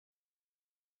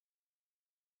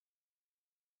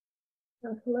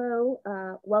Hello,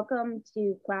 welcome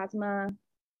to Plasma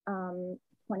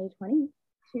 2022.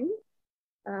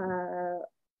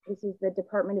 This is the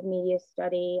Department of Media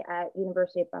Study at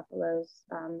University of Buffalo's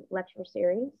lecture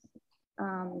series.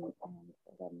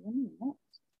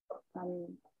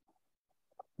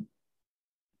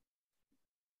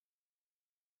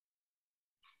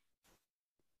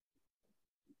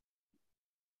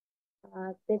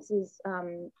 This is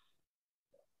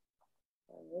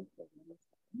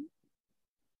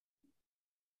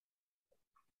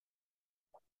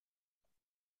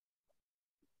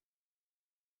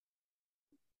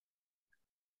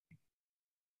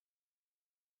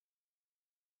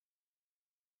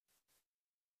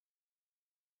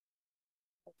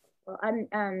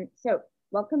so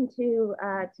welcome to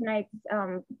tonight's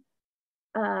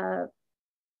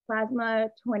Plasma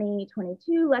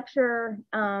 2022 lecture,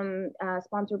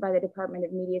 sponsored by the Department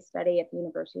of Media Study at the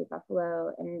University of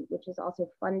Buffalo, and which is also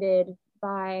funded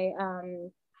by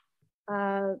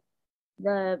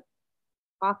the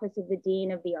Office of the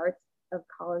Dean of the Arts of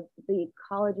College, the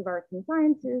College of Arts and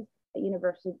Sciences at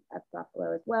University of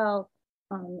Buffalo as well.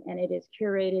 And it is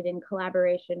curated in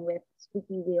collaboration with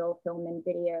Squeaky Wheel Film and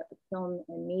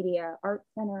Media Arts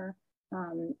Center,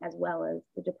 as well as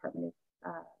the Department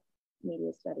of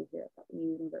Media Study here at the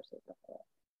University of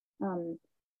Buffalo.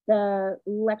 The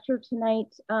lecture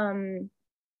tonight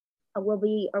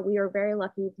we are very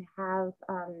lucky to have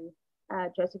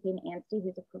Josephine Anstey,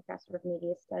 who's a professor of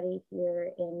media study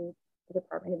here in the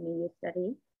Department of Media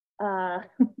Study,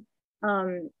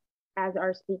 as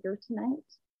our speaker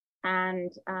tonight.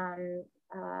 And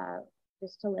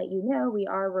just to let you know, we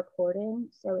are recording.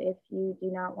 So if you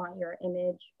do not want your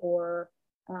image or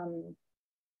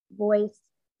voice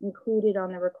included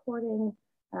on the recording,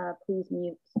 please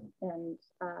mute and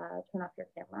turn off your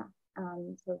camera.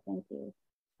 So thank you.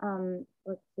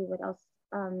 Let's see what else.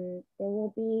 There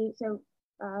will be, so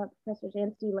Professor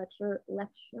Anstey lecture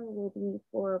will be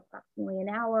for approximately an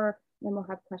hour. Then we'll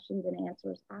have questions and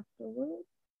answers afterwards.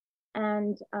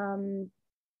 And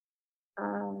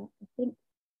I think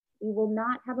we will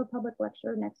not have a public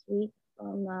lecture next week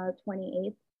on the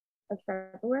 28th of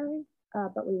February,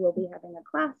 but we will be having a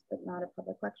class, but not a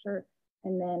public lecture.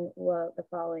 And then the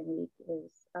following week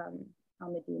is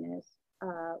Almedina's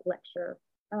lecture.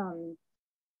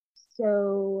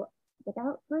 So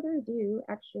without further ado,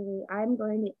 actually, I'm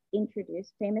going to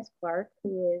introduce Seamus Clark,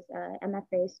 who is an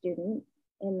MFA student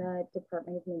in the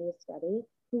Department of Media Study,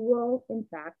 who will, in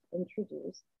fact,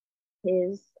 introduce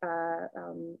his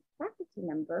faculty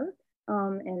member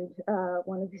and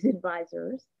one of his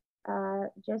advisors,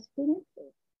 Josephine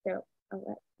Anstey. So I'll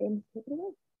let Seamus take it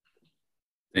away.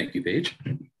 Thank you, Paige.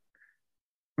 All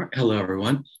right. Hello,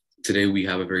 everyone. Today we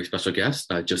have a very special guest,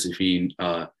 Josephine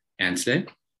Anstey.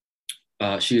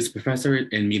 She is a professor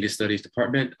in Media Studies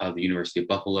Department of the University of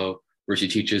Buffalo, where she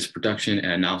teaches production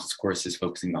and analysis courses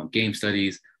focusing on game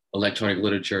studies, electronic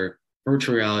literature,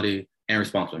 virtual reality, and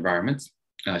responsible environments.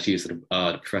 She is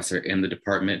a professor in the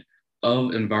Department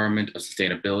of Environment of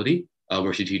Sustainability,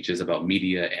 where she teaches about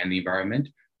media and the environment.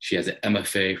 She has an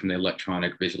MFA from the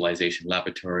Electronic Visualization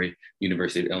Laboratory,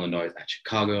 University of Illinois at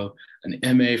Chicago, an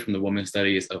MA from the Women's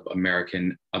Studies /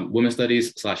 American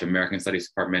Studies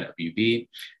Department of UB,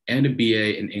 and a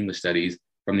BA in English Studies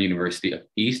from the University of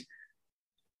East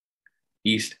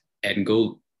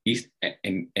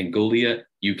Anglia,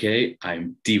 UK.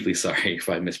 I'm deeply sorry if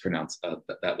I mispronounce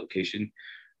that location.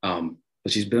 But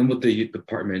she's been with the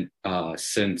department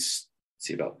since, let's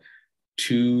see, about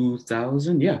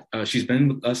 2000. Yeah, she's been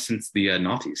with us since the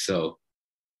noughties. So,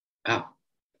 wow,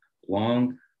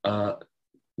 long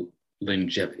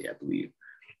longevity, I believe.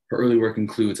 Her early work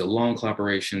includes a long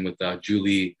collaboration with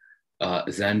Julie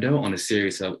Zando on a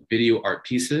series of video art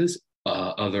pieces.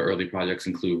 Other early projects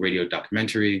include radio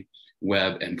documentary,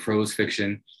 web, and prose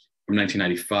fiction. From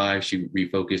 1995, she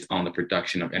refocused on the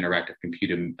production of interactive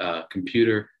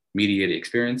computer-mediated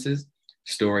experiences,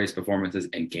 stories, performances,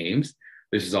 and games.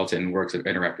 This resulted in works of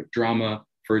interactive drama,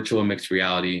 virtual mixed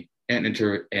reality, and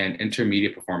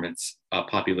intermedia performance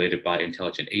populated by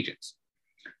intelligent agents,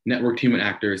 networked human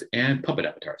actors, and puppet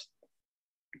avatars.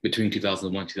 Between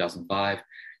 2001 and 2005,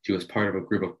 she was part of a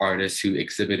group of artists who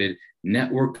exhibited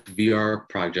networked VR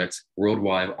projects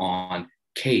worldwide on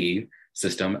Cave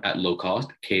system at low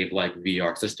cost, Cave-like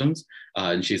VR systems.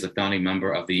 And she's a founding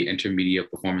member of the Intermedia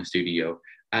Performance Studio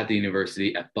at the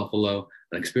University at Buffalo,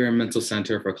 an experimental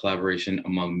center for collaboration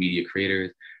among media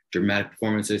creators, dramatic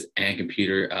performances, and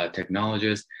computer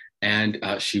technologists. And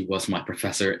she was my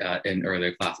professor in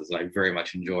earlier classes. I very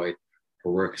much enjoyed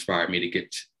her work, inspired me to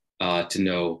get to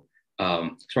know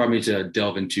inspired me to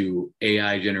delve into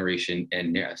AI generation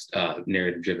and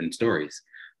narrative-driven stories.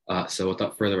 So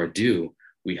without further ado,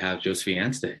 we have Josephine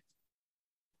Anstey.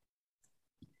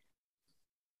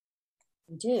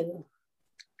 I do.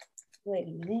 Wait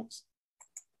a minute.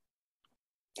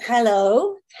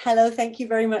 Hello. Thank you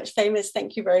very much, Famous.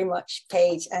 Thank you very much,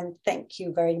 Paige. And thank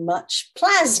you very much,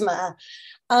 Plasma.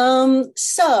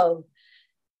 So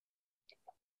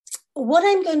what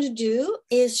I'm going to do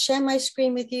is share my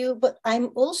screen with you, but I'm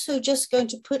also just going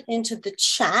to put into the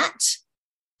chat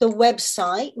the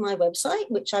website, my website,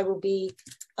 which I will be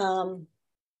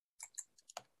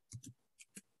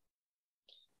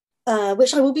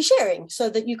sharing so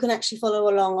that you can actually follow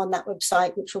along on that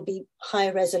website, which will be high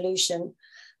resolution.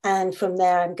 And from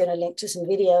there, I'm going to link to some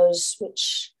videos,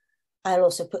 which I'll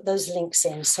also put those links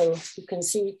in so you can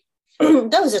see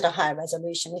those at a higher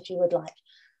resolution if you would like.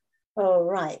 All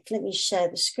right, let me share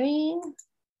the screen.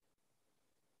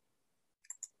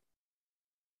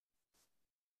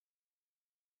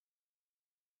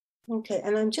 Okay,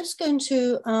 and I'm just going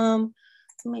to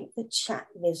make the chat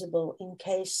visible in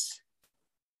case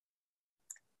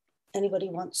anybody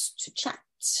wants to chat.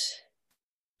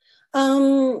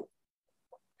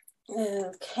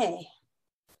 Okay.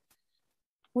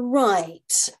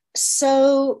 Right.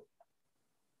 So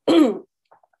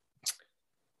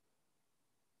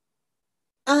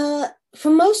for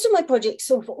most of my projects,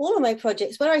 or for all of my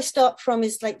projects, where I start from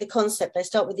is like the concept. I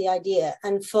start with the idea.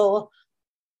 And for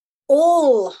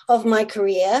all of my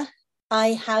career, I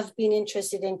have been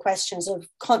interested in questions of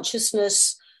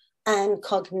consciousness and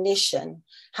cognition,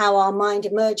 how our mind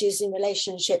emerges in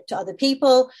relationship to other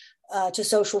people, to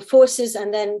social forces,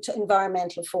 and then to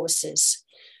environmental forces.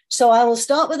 So I will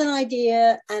start with an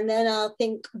idea, and then I'll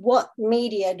think, what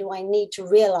media do I need to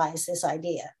realize this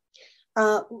idea?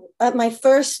 My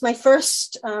first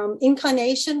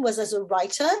incarnation was as a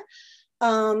writer.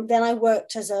 Then I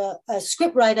worked as a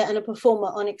script writer and a performer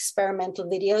on experimental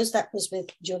videos. That was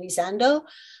with Julie Zando.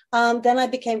 Then I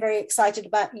became very excited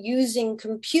about using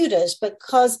computers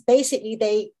because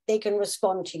basically they can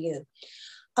respond to you.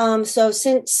 So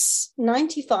since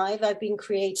 '95, I've been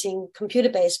creating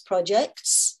computer-based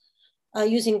projects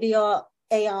using VR,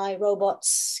 AI,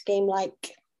 robots,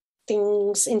 game-like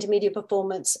things, intermedia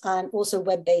performance, and also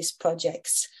web-based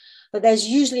projects. But there's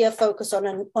usually a focus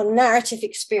on narrative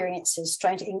experiences,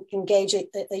 trying to engage a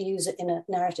user in a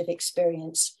narrative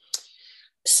experience.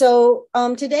 So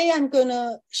today I'm going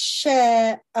to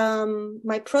share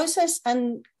my process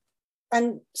and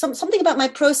something about my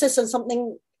process and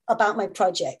something about my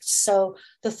projects. So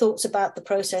the thoughts about the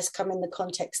process come in the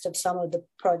context of some of the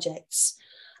projects.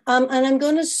 And I'm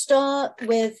going to start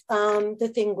with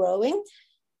the thing growing.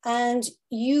 And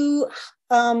you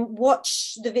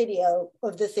watch the video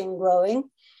of the thing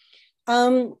growing.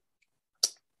 So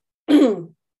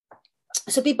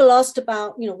people asked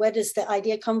about, where does the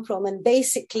idea come from? And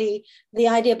basically, the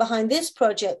idea behind this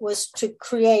project was to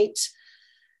create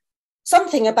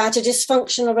something about a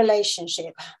dysfunctional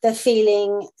relationship, the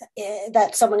feeling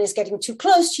that someone is getting too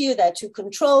close to you, they're too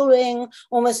controlling,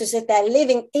 almost as if they're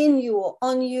living in you or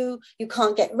on you. You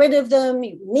can't get rid of them,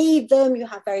 you need them, you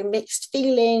have very mixed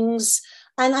feelings.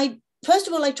 And first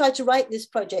of all, I tried to write this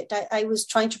project. I was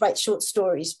trying to write short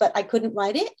stories, but I couldn't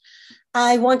write it.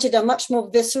 I wanted a much more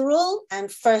visceral and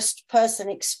first-person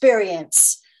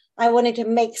experience. I wanted to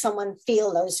make someone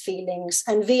feel those feelings,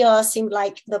 and VR seemed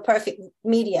like the perfect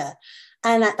media.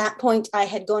 And at that point, I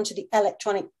had gone to the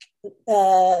Electronic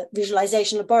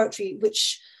Visualization Laboratory,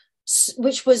 which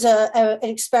was an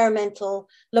experimental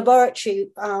laboratory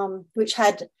which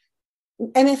had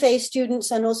MFA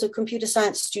students and also computer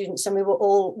science students, and we were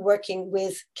all working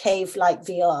with cave-like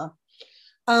VR.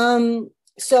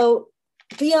 So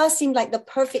VR seemed like the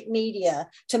perfect media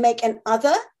to make an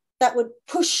other that would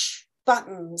push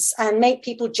buttons and make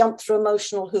people jump through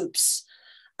emotional hoops.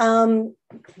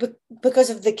 Because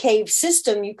of the cave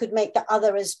system, you could make the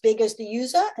other as big as the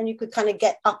user, and you could kind of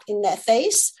get up in their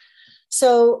face.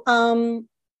 So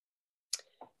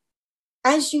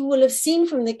as you will have seen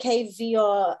from the cave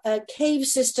VR, a cave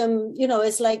system,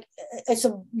 it's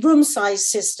a room-sized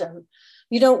system.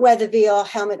 You don't wear the VR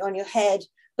helmet on your head,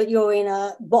 but you're in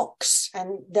a box,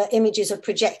 and the images are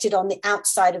projected on the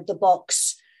outside of the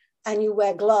box. And you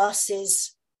wear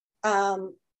glasses,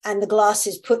 and the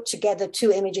glasses put together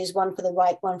two images, one for the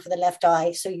right, one for the left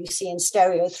eye. So you see in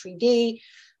stereo 3D,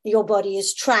 your body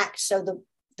is tracked. So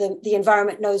the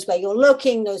environment knows where you're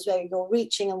looking, knows where you're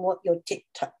reaching and what you're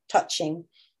touching.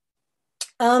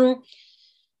 Somebody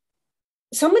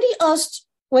asked,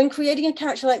 when creating a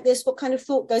character like this, what kind of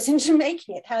thought goes into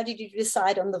making it? How did you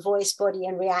decide on the voice, body,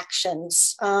 and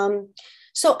reactions?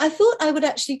 So I thought I would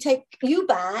actually take you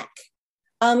back.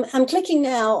 I'm clicking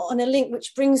now on a link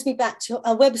which brings me back to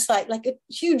a website, like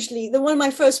one of my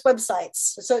first websites.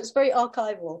 So it's very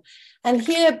archival. And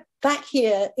back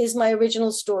here is my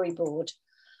original storyboard.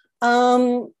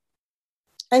 And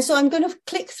so I'm going to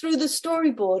click through the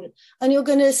storyboard, and you're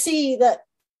going to see that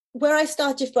where I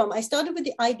started from. I started with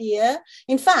the idea.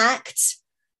 In fact,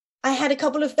 I had a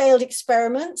couple of failed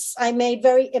experiments. I made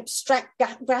very abstract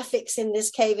graphics in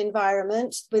this cave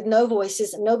environment with no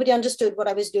voices, and nobody understood what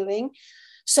I was doing.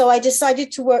 So I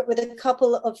decided to work with a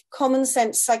couple of common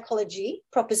sense psychology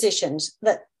propositions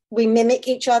that we mimic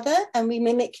each other, and we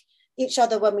mimic each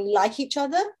other when we like each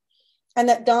other, and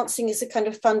that dancing is a kind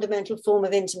of fundamental form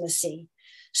of intimacy.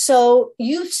 So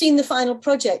you've seen the final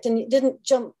project, and it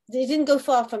didn't go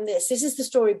far from this. This is the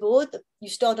storyboard. You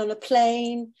start on a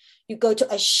plane, you go to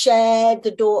a shed,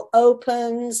 the door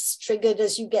opens, triggered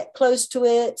as you get close to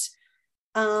it.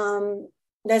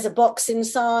 There's a box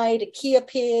inside, a key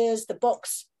appears, the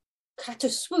box kind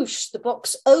of swoosh, the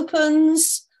box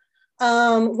opens,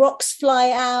 rocks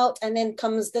fly out, and then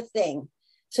comes the thing.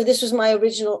 So this was my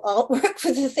original artwork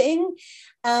for the thing.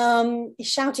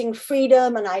 Shouting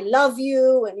freedom and I love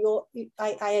you and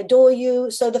I adore you.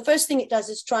 So the first thing it does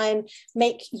is try and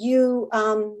make you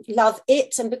love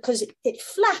it. And because it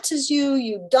flatters you,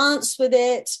 you dance with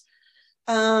it.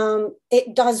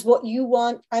 It does what you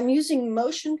want. I'm using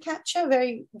motion capture,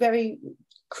 very, very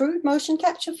crude motion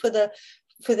capture for the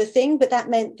thing. But that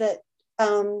meant that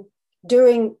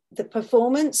during the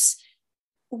performance,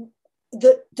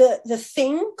 the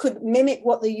thing could mimic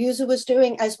what the user was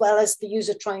doing, as well as the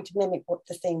user trying to mimic what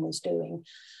the thing was doing.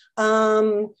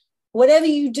 Whatever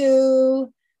you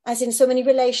do, as in so many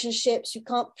relationships, you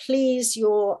can't please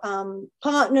your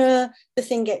partner, the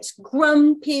thing gets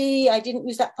grumpy, I didn't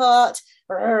use that part,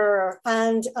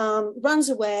 and runs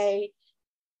away.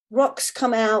 Rocks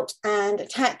come out and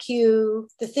attack you.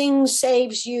 The thing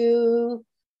saves you.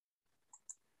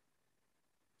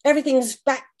 Everything's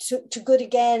back to good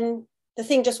again. The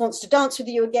thing just wants to dance with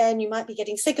you again. You might be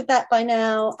getting sick of that by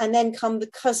now. And then come the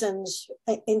cousins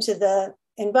into the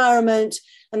environment,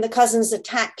 and the cousins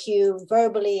attack you,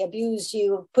 verbally abuse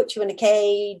you, put you in a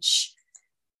cage.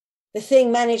 The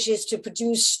thing manages to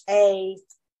produce a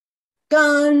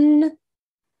gun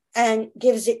and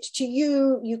gives it to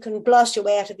you. You can blast your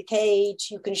way out of the cage.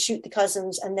 You can shoot the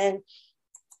cousins, and then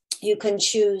you can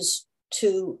choose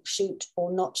to shoot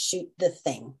or not shoot the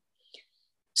thing.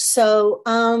 So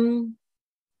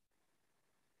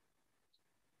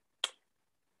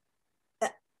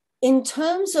in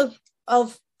terms of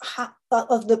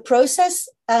the process,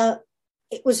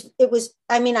 it was.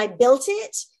 I mean, I built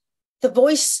it. The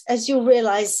voice, as you'll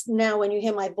realize now when you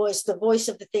hear my voice, the voice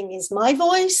of the thing is my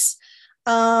voice.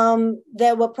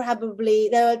 There were,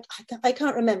 I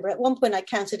can't remember. At one point I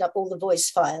counted up all the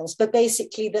voice files, but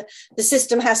basically the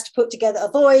system has to put together a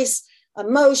voice, a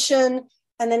motion,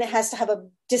 and then it has to have a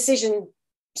decision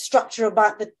structure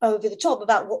over the top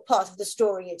about what part of the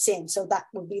story it's in. So that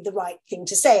would be the right thing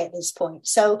to say at this point.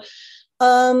 So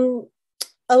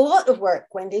a lot of work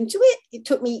went into it. It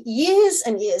took me years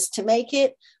and years to make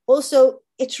it. Also,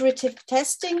 iterative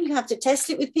testing. You have to test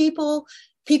it with people.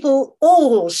 People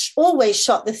always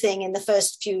shot the thing in the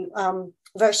first few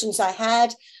versions I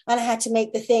had, and I had to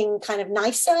make the thing kind of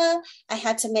nicer. I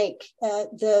had to make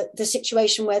the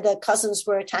situation where the cousins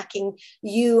were attacking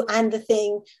you and the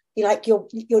thing,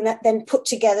 you're not then put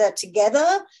together,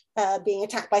 being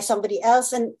attacked by somebody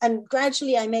else, and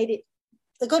gradually I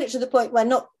got it to the point where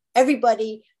not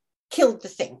everybody killed the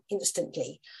thing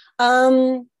instantly.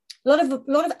 A lot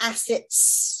of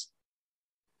assets.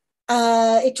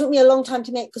 It took me a long time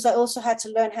to make because I also had to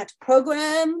learn how to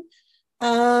program.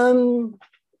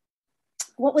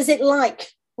 What was it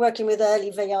like working with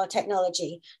early VR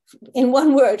technology? In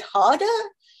one word, harder.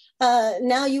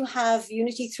 Now you have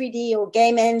Unity 3D or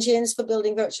game engines for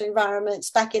building virtual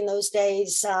environments. Back in those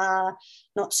days,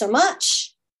 not so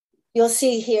much. You'll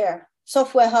see here,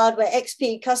 software, hardware,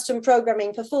 XP, custom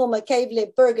programming, Performer,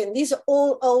 CaveLib, Bergen. These are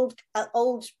all old,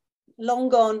 long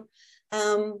gone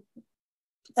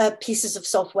pieces of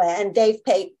software, and Dave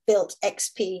Pate built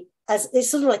XP as it's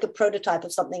sort of like a prototype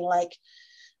of something like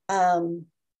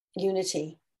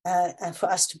Unity for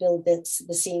us to build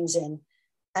the scenes in,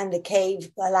 and the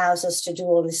cave allows us to do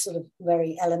all this sort of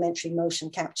very elementary motion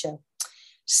capture.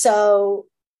 So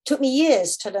it took me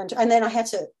years to learn and then I had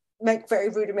to make very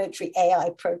rudimentary AI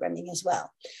programming as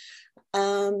well.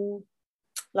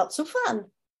 Lots of fun,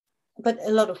 but a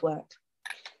lot of work.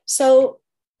 So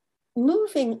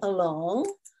moving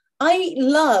along, I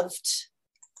loved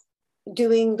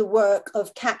doing the work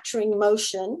of capturing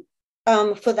motion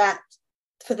for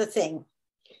the thing.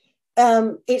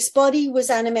 its body was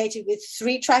animated with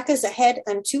 3 trackers, a head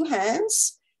and 2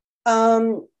 hands.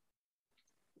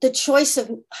 The choice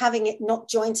of having it not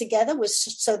joined together was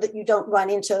so that you don't run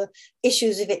into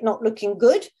issues of it not looking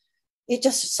good. It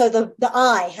just, so the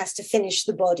eye has to finish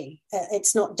the body.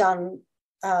 It's not done,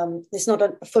 it's not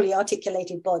a fully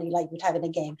articulated body like you'd have in a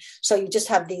game. So you just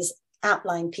have these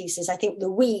outline pieces. I think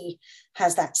the Wii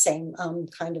has that same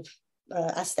kind of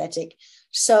aesthetic.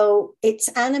 So it's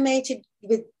animated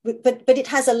but it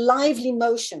has a lively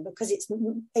motion because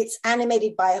it's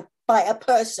animated by a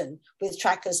person with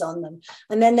trackers on them.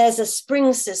 And then there's a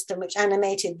spring system which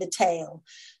animated the tail.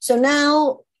 So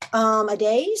now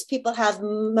nowadays people have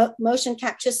motion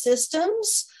capture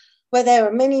systems where there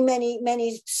are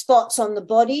many spots on the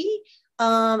body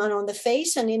and on the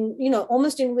face, and in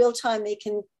almost in real time they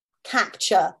can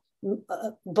capture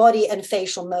body and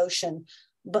facial motion,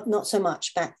 but not so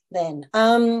much back then.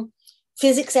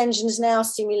 Physics engines now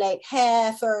simulate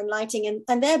hair, fur, and lighting,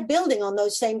 and they're building on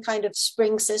those same kind of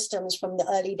spring systems from the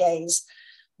early days.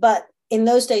 But in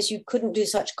those days, you couldn't do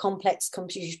such complex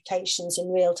computations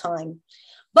in real time.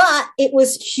 But it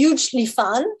was hugely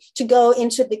fun to go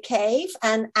into the cave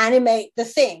and animate the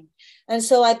thing. And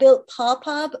so I built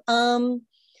ParPub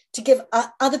to give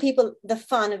other people the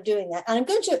fun of doing that. And I'm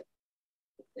going to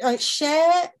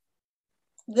share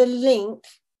the link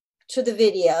to the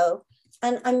video.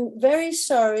 And I'm very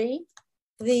sorry,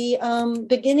 the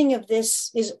beginning of this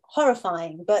is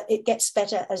horrifying, but it gets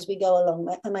better as we go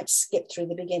along. I might skip through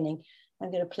the beginning.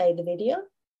 I'm going to play the video.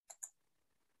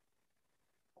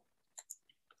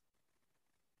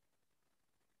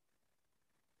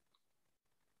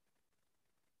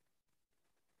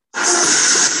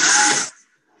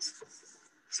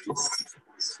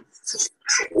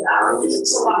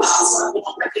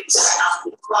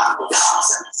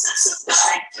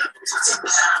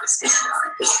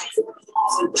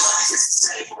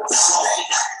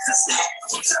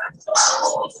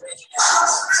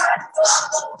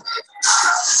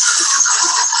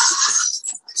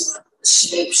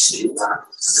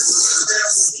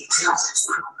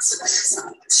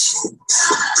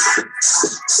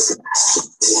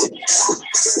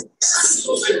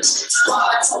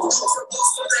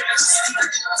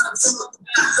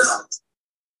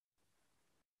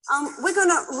 We're going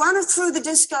to run it through the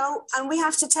disco, and we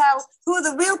have to tell who are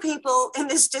the real people in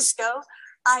this disco,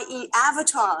 i.e.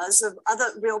 avatars of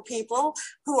other real people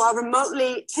who are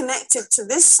remotely connected to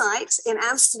this site in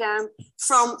Amsterdam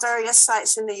from various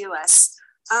sites in the US.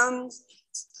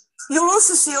 You'll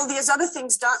also see all these other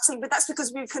things dancing, but that's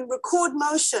because we can record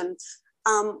motion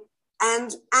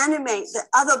and animate the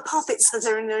other puppets that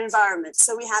are in the environment.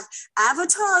 So we have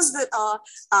avatars that are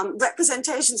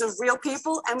representations of real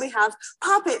people, and we have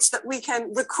puppets that we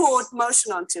can record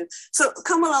motion onto. So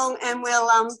come along and we'll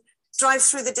drive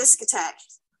through the discotheque.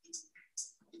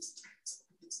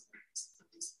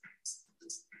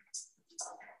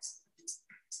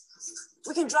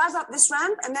 We can drive up this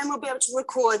ramp, and then we'll be able to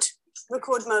record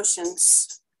motions.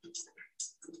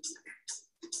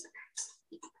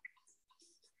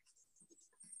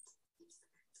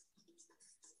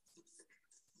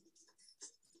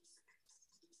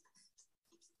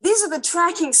 These are the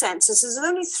tracking sensors. There's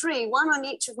only 3, one on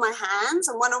each of my hands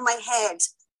and one on my head.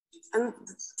 And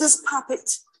this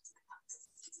puppet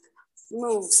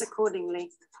moves accordingly.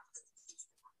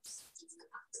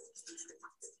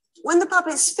 When the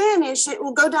puppet's finished, it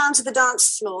will go down to the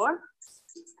dance floor.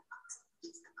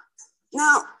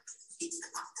 Now,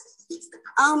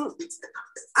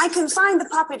 I can find the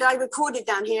puppet I recorded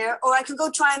down here, or I can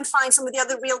go try and find some of the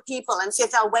other real people and see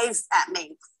if they'll wave at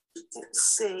me. Let's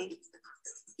see.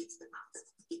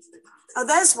 Oh,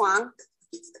 there's one.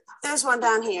 There's one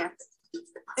down here.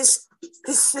 Here's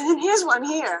one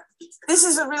here. This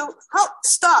is a real, oh,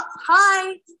 stop,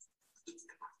 hi.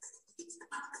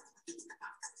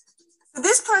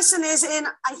 This person is in,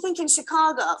 I think in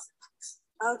Chicago.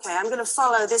 Okay, I'm gonna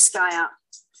follow this guy up.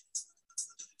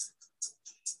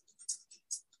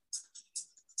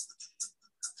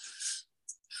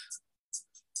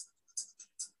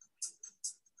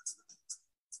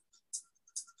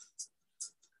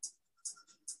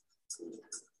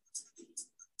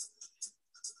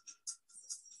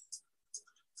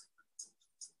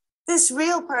 This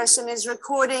real person is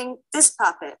recording this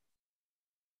puppet.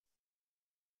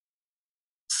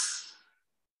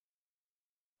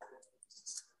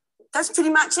 That's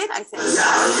pretty much it, I think.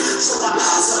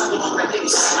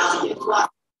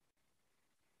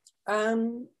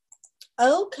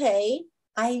 Okay,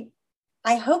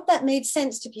 I hope that made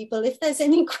sense to people. If there's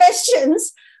any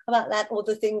questions about that or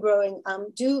the thing growing,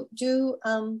 do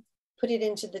put it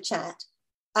into the chat.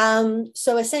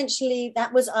 So essentially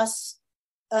that was us.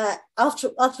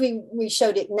 After we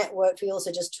showed it networked, we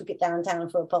also just took it downtown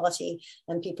for a party,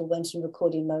 and people went and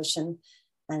recorded in motion,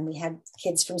 and we had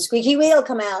kids from Squeaky Wheel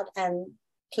come out and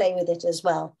play with it as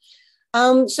well.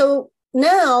 So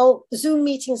now Zoom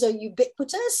meetings are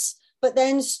ubiquitous, but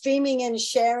then streaming and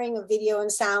sharing of video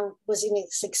and sound was in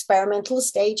its experimental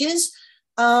stages,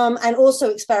 and also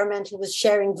experimental with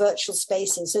sharing virtual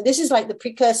spaces. So this is like the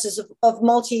precursors of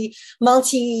multi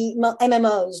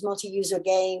MMOs, multi-user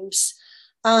games.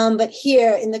 But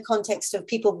here in the context of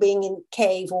people being in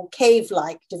cave or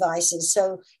cave-like devices.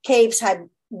 So caves had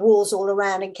walls all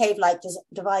around, and cave-like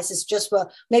devices just were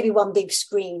maybe one big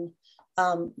screen,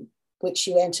 which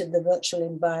you entered the virtual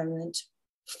environment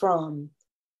from.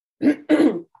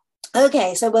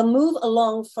 Okay, so we'll move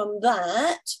along from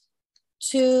that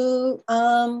to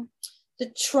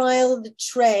the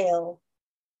trail.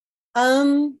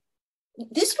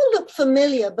 This will look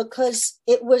familiar because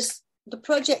it was the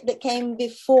project that came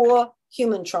before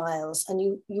human trials, and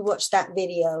you watched that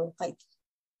video, I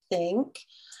think.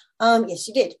 Yes,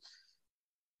 you did.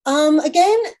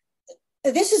 Again,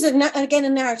 this is a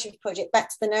narrative project, back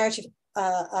to the narrative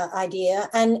idea.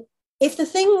 And if the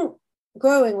thing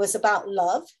growing was about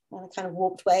love, and I kind of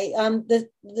walked away,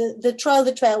 the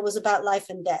trail was about life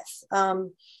and death.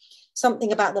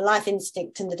 Something about the life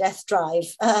instinct and the death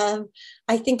drive.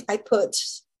 I think I put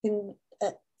in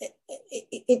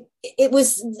it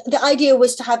was, the idea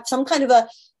was to have some kind of a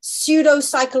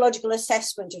pseudo-psychological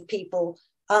assessment of people.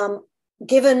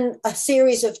 Given a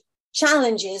series of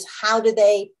challenges, how do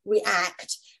they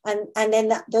react? And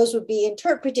then those would be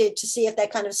interpreted to see if they're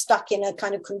kind of stuck in a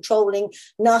kind of controlling,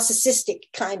 narcissistic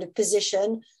kind of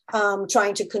position,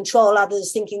 trying to control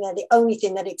others, thinking they're the only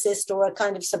thing that exists, or a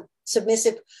kind of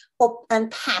submissive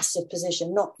and passive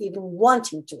position, not even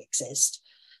wanting to exist.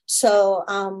 So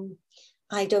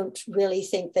I don't really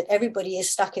think that everybody is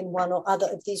stuck in one or other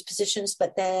of these positions,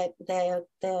 but they're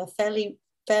fairly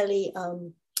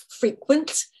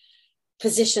frequent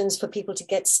positions for people to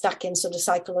get stuck in, sort of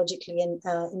psychologically in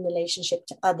relationship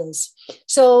to others.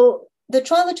 So the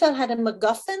trail had a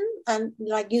MacGuffin, and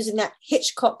like using that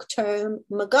Hitchcock term,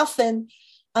 MacGuffin,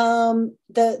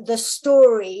 the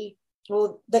story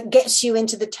that gets you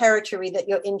into the territory that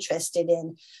you're interested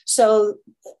in. So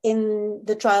in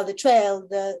the trail,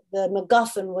 the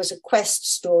MacGuffin was a quest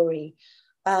story.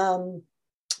 And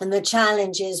the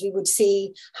challenges, we would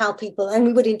see how people, and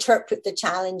we would interpret the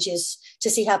challenges to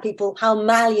see how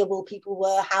malleable people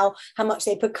were, how much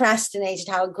they procrastinated,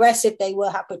 how aggressive they were,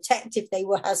 how protective they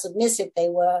were, how submissive they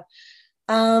were.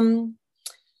 The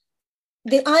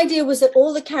idea was that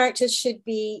all the characters should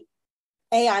be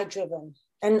AI driven.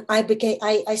 And I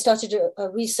started a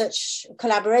research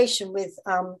collaboration with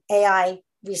AI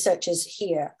researchers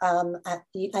here at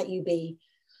UB.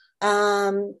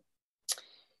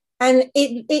 And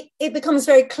it becomes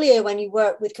very clear when you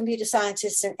work with computer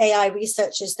scientists and AI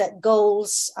researchers that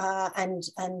goals and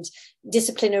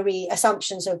disciplinary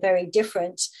assumptions are very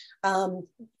different.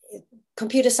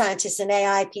 Computer scientists and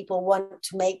AI people want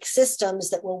to make systems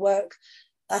that will work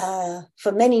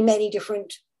for many, many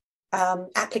different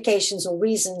applications or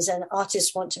reasons, and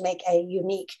artists want to make a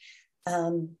unique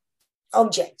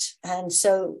object. And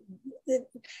so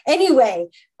anyway,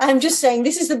 I'm just saying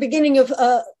this is the beginning of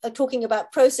talking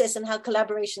about process and how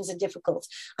collaborations are difficult.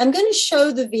 I'm going to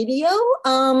show the video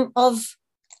of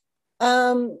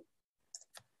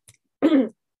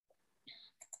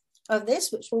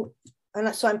this,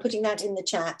 and so I'm putting that in the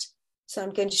chat. So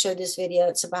I'm going to show this video.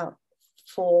 It's about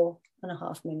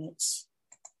 4.5 minutes.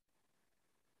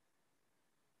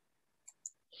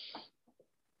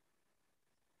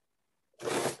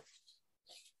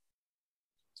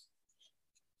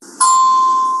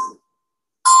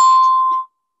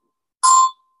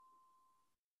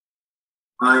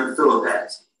 I'm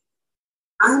Philipette.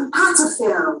 I'm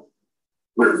Patterfield.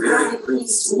 We're very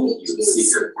pleased to meet you,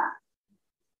 Seeker.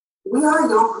 We are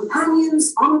your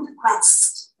companions on the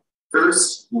quest.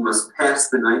 First, you must pass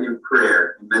the night in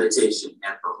prayer and meditation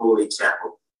at the Holy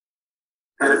Chapel.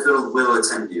 Patterfield will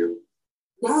attend you.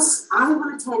 Yes, I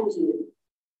will attend you.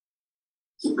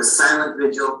 Keep a silent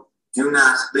vigil. Do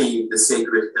not leave the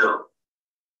sacred hill.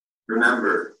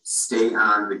 Remember, stay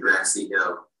on the grassy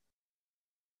hill.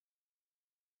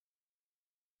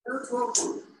 No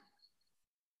talking.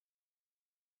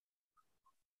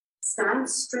 Stand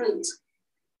straight.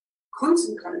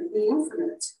 Contemplate the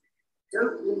infinite.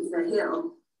 Don't leave the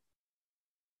hill.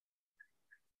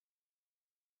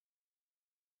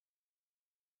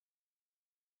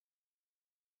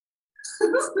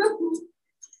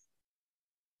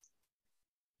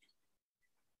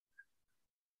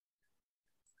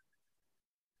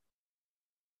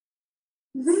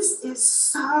 This is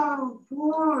so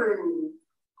boring.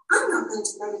 I'm not going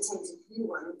to meditate if you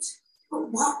won't.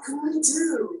 But what can we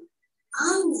do?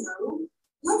 I know.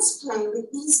 Let's play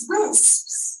with these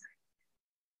wisps.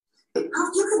 You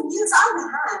can use either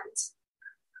hand.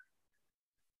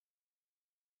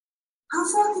 How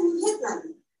far can you hit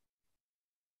them?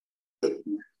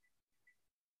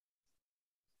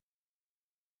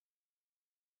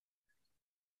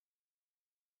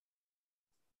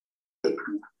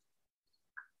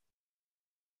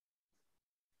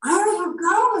 Where are you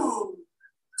going?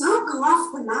 Don't go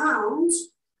off the mound.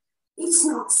 It's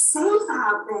not safe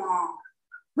out there.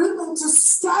 We're going to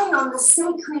stay on the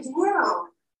sacred hill.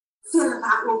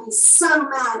 Philippat will be so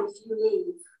mad if you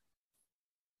leave.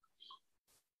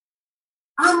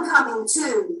 I'm coming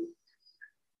too.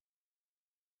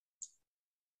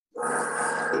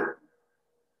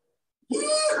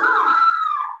 Yeehaw!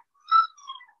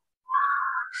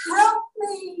 Help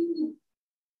me!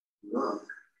 Look,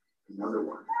 another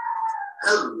one.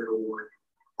 Hello, little one.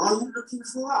 Are you looking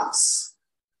for us?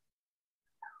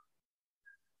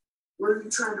 Where are you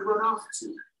trying to run off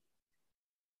to?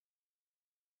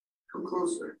 Come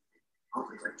closer. I'll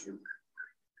protect you.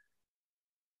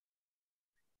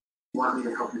 Want me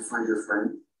to help you find your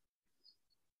friend?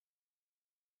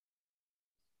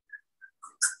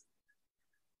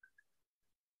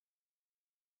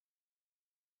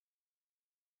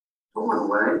 Don't run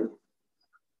away.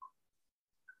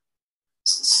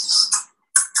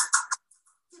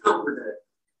 Get over there.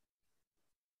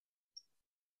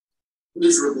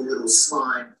 Miserable little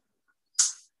slime.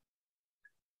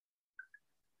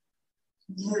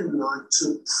 You like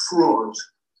to prod.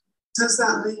 Does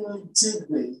that mean you dig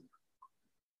me?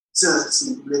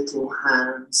 Dirty little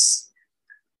hands.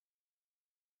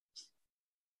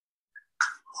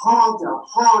 Harder,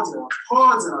 harder,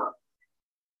 harder.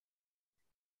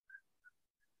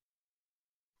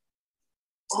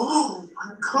 Oh,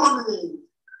 I'm coming.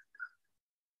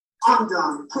 I'm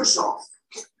done. Push off.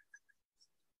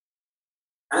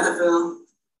 Annabelle.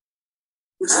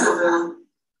 Annabelle.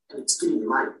 And it's getting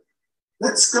light.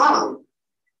 Let's go.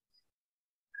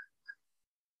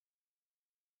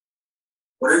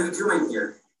 What are you doing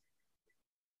here?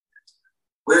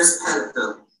 Where's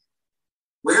Annabelle?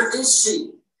 Where is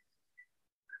she?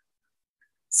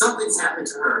 Something's happened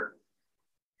to her.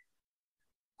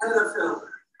 Annabelle.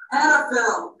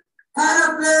 Annabelle!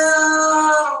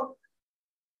 Annabelle!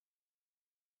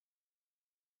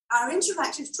 Our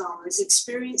interactive drama is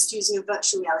experienced using a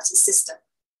virtual reality system.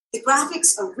 The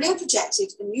graphics are rear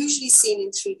projected and usually seen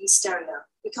in 3D stereo.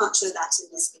 We can't show that in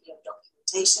this video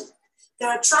documentation. There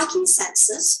are tracking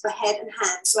sensors for head and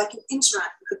hand so I can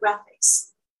interact with the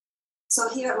graphics. So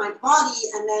here at my body,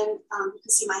 and then you can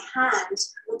see my hand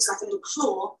looks like a little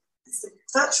claw. It's the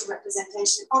virtual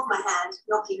representation of my hand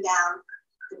knocking down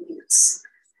the mutes.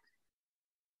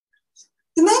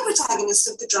 The main protagonist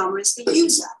of the drama is the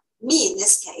user, me in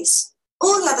this case.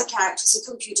 All the other characters are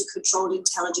computer-controlled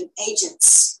intelligent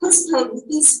agents. Let's play with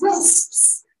these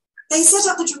wisps. They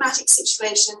set up the dramatic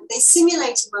situation, they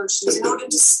simulate emotions in order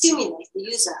to stimulate the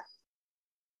user.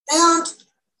 They aren't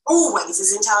always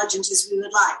as intelligent as we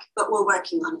would like, but we're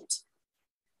working on it.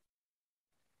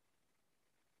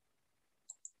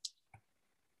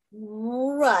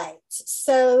 Right.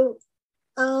 So,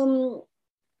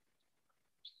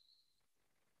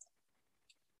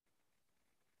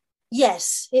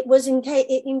 yes, it was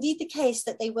indeed the case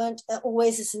that they weren't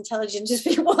always as intelligent as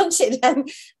we wanted. And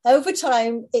over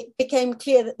time, it became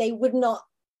clear that they would not,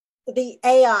 the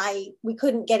AI, we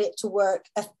couldn't get it to work,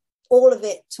 all of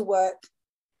it to work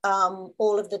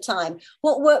all of the time.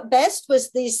 What worked best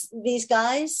was these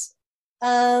guys.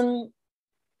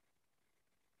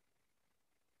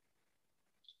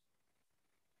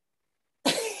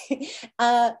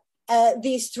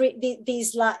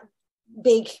 These like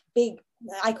big,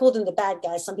 I call them the bad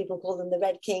guys. Some people call them the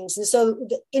Red Kings. And so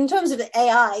in terms of the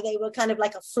AI, they were kind of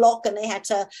like a flock, and they had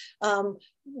to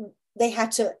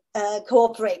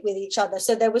cooperate with each other.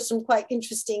 So there were some quite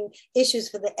interesting issues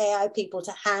for the AI people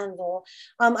to handle.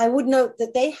 I would note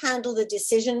that they handle the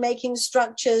decision-making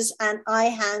structures, and I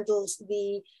handled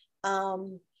the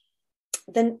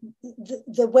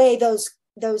way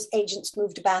those agents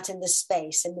moved about in the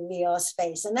space, in the VR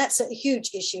space. And that's a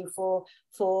huge issue for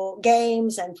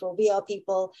games and for VR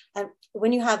people. And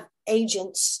when you have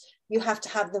agents, you have to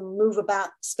have them move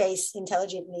about space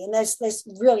intelligently. And there's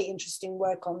really interesting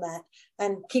work on that.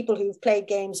 And people who've played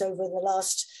games over the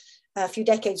last few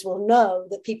decades will know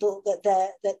that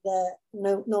the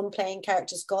non-playing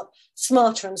characters got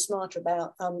smarter and smarter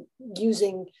about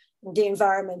using the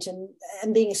environment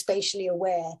and being spatially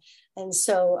aware. And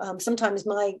so sometimes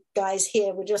my guys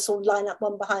here would just all line up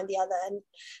one behind the other. And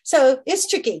so it's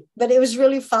tricky, but it was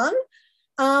really fun.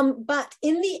 But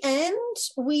in the end,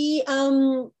 we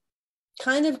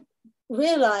kind of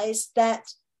realized that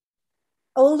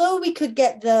although we could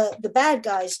get the bad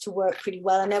guys to work pretty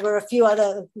well, and there were a few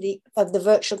other of the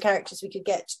virtual characters we could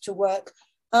get to work,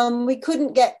 we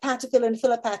couldn't get Patafil and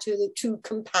Philipatu, the two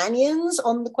companions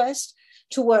on the quest,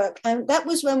 to work. And that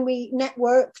was when we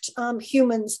networked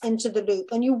humans into the loop.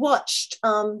 And you watched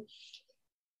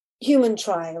human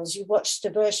trials, you watched a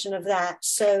version of that.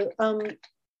 So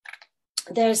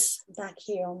there's back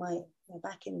here on my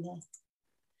back in there.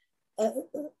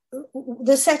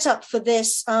 The setup for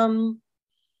this,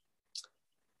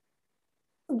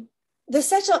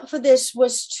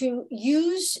 was to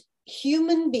use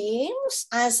human beings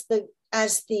as the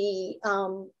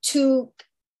two,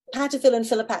 Patafil and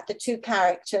Philipat, the two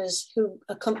characters who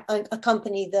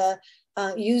accompany the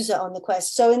user on the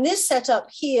quest. So in this setup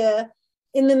here,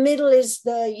 in the middle is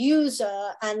the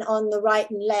user, and on the right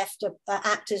and left are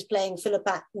actors playing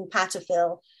Philipat and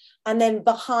Patafil. And then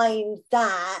behind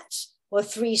that were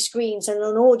three screens, and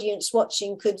an audience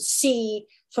watching could see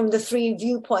from the three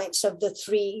viewpoints of the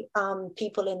three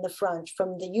people in the front,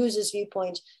 from the user's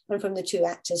viewpoint and from the two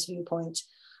actors' viewpoint.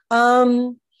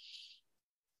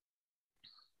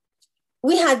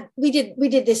 We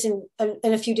did this in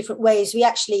a few different ways. We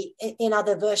actually, in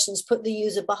other versions, put the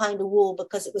user behind a wall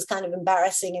because it was kind of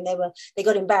embarrassing, and they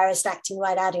got embarrassed acting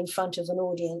right out in front of an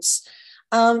audience.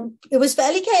 It was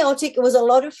fairly chaotic. It was a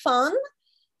lot of fun.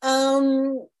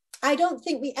 I don't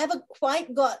think we ever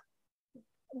quite got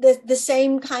the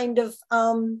same kind of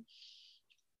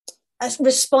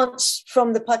response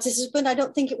from the participant. I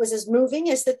don't think it was as moving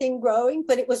as the thing growing,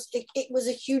 but it was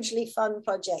a hugely fun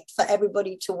project for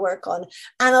everybody to work on.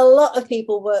 And a lot of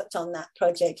people worked on that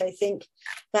project. I think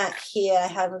back here I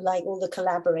have like all the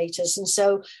collaborators. And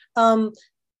so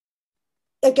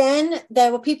again,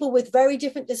 there were people with very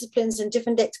different disciplines and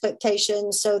different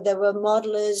expectations. So there were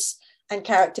modelers and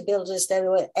character builders, there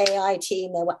were AI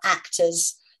team, there were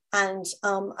actors. And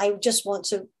I just want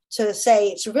to say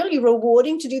it's really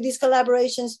rewarding to do these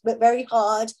collaborations, but very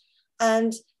hard.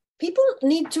 And people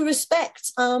need to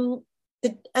respect and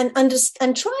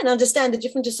try and understand the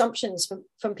different assumptions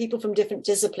from people from different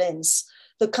disciplines,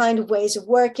 the kind of ways of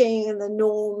working and the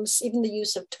norms, even the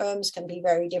use of terms can be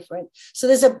very different. So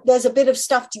there's a bit of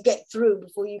stuff to get through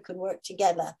before you can work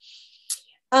together.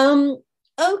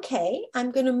 Okay,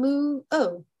 I'm going to move.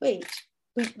 Oh, wait,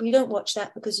 we don't watch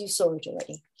that because you saw it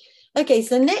already. Okay,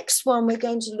 so the next one we're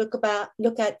going to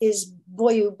look at is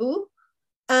Boyubu,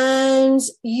 and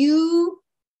you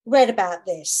read about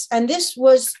this. And this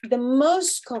was the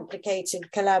most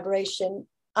complicated collaboration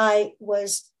I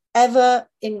was ever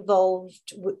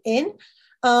involved in.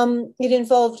 It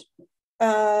involved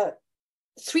 3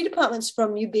 departments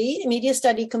from UB, Media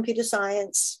Study, Computer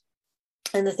Science,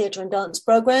 and the Theatre and Dance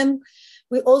program.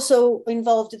 We also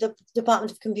involved the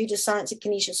Department of Computer Science at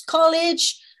Canisius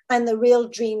College, and the Real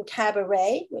Dream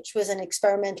Cabaret, which was an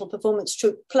experimental performance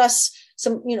troupe, plus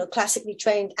some, classically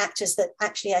trained actors that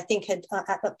actually I think had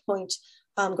at that point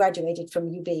graduated from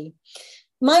UB.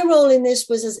 My role in this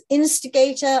was as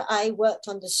instigator. I worked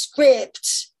on the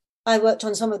script. I worked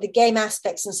on some of the game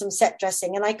aspects and some set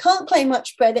dressing, and I can't claim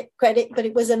much credit, but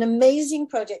it was an amazing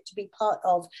project to be part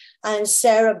of. And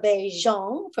Sarah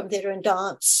Bejean from Theatre and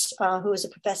Dance, who was a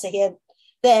professor here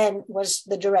then, was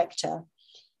the director.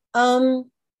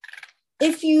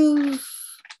 If you've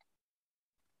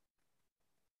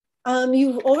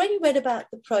already read about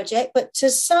the project, but to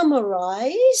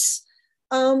summarize,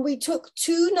 we took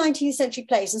 2 19th century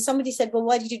plays, and somebody said, well,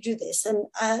 why did you do this? And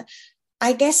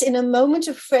I guess in a moment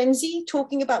of frenzy,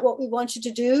 talking about what we wanted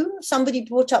to do, somebody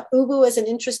brought up Ubu as an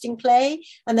interesting play,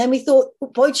 and then we thought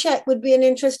Wojciech would be an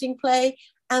interesting play,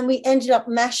 and we ended up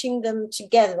mashing them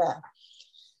together.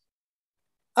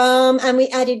 And we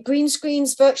added green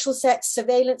screens, virtual sets,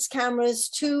 surveillance cameras,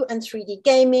 2 and 3D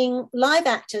gaming, live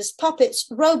actors, puppets,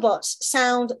 robots,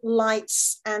 sound,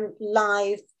 lights, and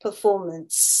live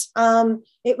performance.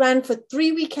 It ran for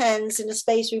 3 weekends in a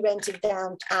space we rented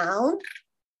downtown.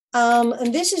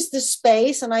 And this is the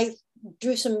space, and I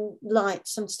drew some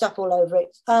lights, some stuff all over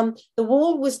it. The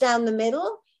wall was down the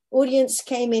middle. Audience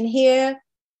came in here.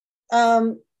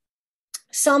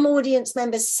 Some audience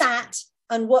members sat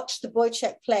and watched the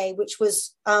Wojciech play, which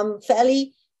was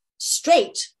fairly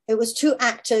straight. It was 2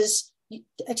 actors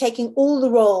taking all the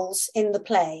roles in the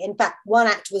play. In fact, one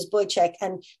actor was Wojciech,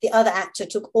 and the other actor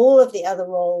took all of the other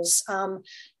roles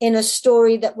in a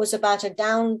story that was about a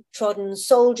downtrodden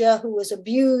soldier who was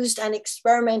abused and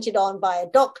experimented on by a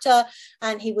doctor,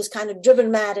 and he was kind of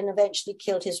driven mad and eventually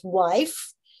killed his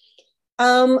wife.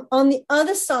 On the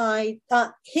other side,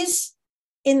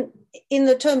 in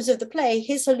the terms of the play,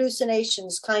 his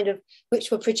hallucinations kind of,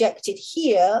 which were projected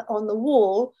here on the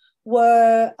wall,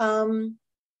 were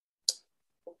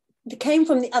they came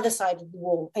from the other side of the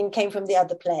wall and came from the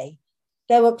other play.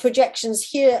 There were projections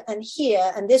here,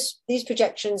 and these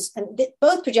projections, and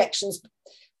both projections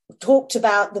talked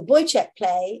about the Wojciech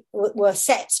play, were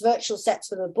sets, virtual sets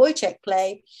for the Wojciech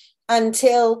play,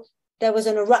 until there was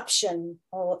an eruption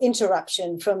or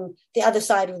interruption from the other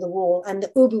side of the wall, and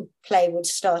the Ubu play would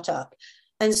start up.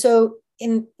 And so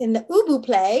in the Ubu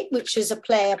play, which is a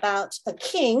play about a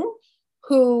king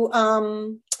who,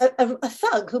 a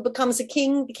thug who becomes the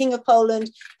king of Poland,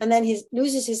 and then he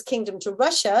loses his kingdom to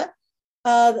Russia,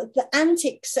 the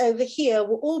antics over here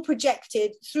were all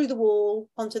projected through the wall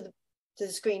onto the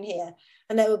screen here.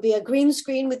 And there would be a green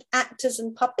screen with actors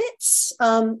and puppets.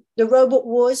 The robot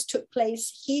wars took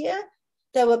place here.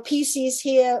 There were PCs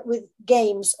here with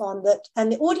games on that,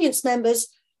 and the audience members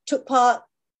took part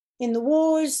in the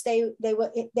wars. They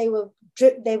were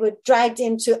dragged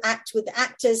in to act with the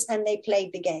actors, and they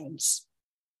played the games.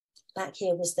 Back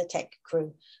here was the tech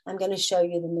crew. I'm going to show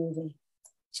you the movie.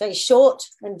 It's very short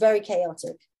and very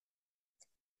chaotic.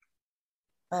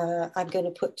 I'm going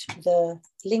to put the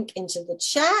link into the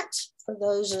chat for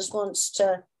those who wants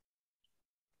to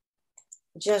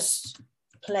just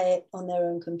play it on their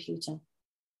own computer.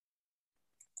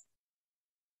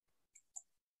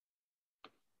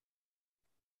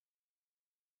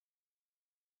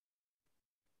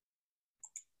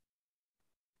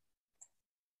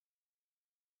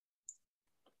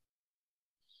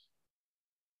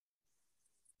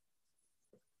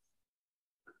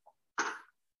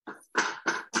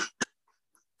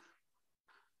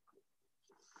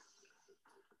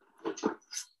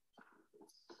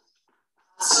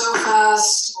 So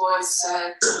fast, voice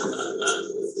said.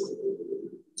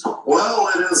 Well,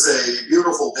 it is a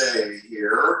beautiful day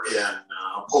here in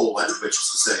Poland, which is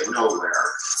to say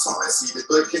nowhere. So I see the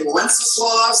good King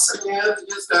Wenceslas and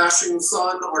his dashing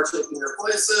son are taking their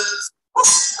places.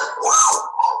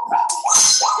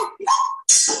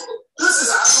 This is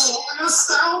absolutely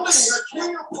astounding. The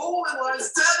King of Poland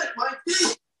lies dead at my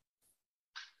feet.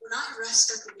 When I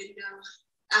rest at the window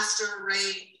after a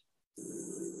rain,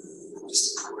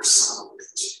 just a poor son of a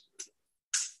bitch.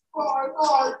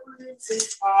 Bye, pretty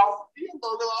cow. Me and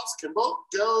Bogoloffs can both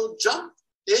go jump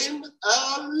in a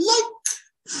lake.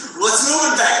 What's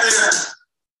moving back there?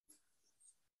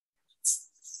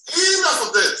 Enough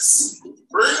of this.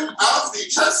 Bring out the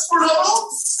chest for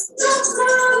doubles.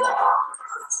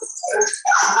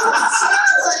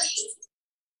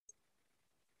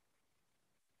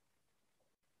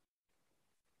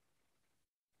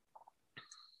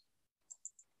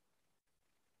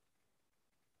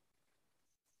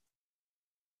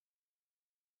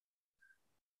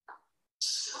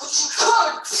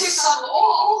 God, piss on the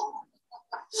wall.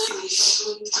 You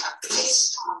shouldn't have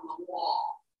pissed on the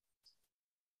wall.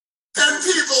 And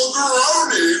people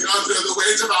groaning under the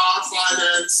weight of our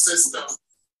finance system.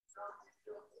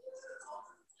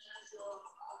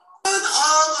 Son of a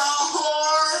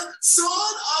whore,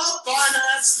 son of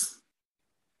finance.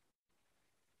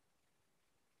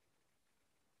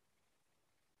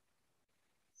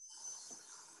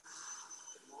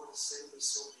 You want to say we're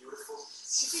so beautiful?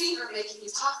 It's your finger making you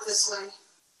talk this way.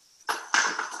 The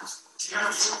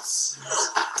Russians are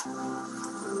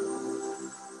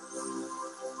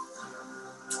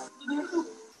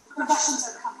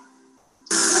coming.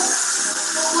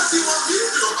 What do you want me to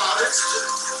do about it?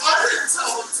 I didn't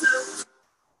tell them to.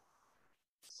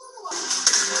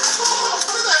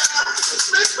 Over there!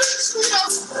 Make me speak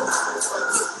up!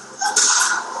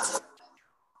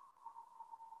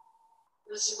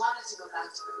 But she wanted to go back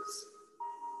to Earth.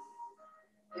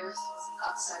 Earth is an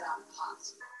upside-down pot.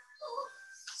 Oh,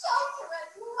 shelter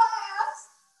at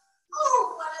last!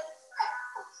 Oh, what a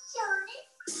dreadful journey!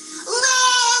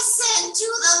 Listen to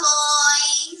the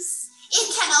voice.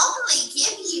 It can only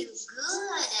give you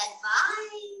good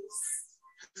advice.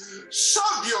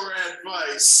 Shove your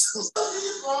advice.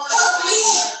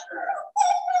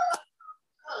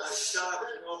 Shut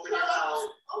it. Open your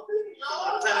mouth.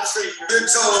 Penetrate your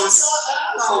toes.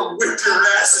 I'll whip your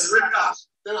ass and rip off.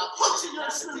 Then I'll punch in your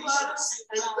expectations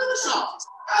and finish off.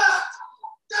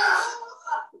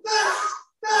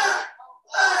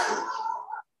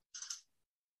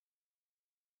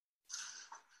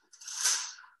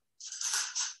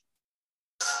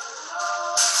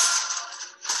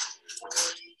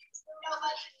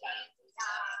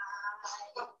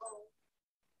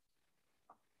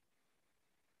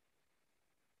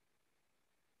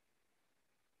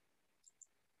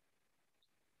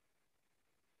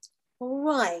 All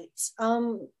right.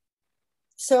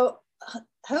 So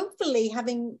hopefully,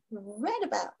 having read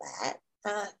about that,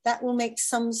 that will make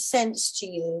some sense to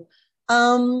you.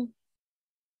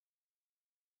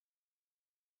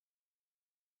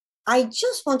 I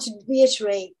just want to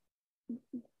reiterate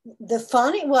the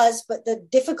fun it was, but the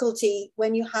difficulty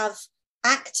when you have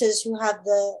actors who have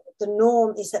the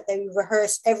norm is that they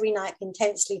rehearse every night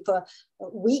intensely for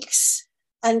weeks,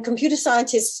 and computer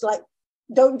scientists like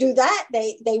don't do that.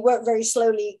 They work very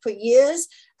slowly for years,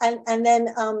 and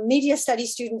then media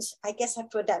studies students, I guess, have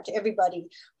to adapt to everybody.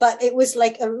 But it was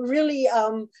like a really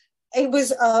it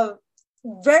was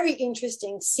very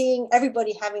interesting seeing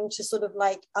everybody having to sort of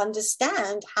like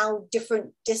understand how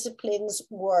different disciplines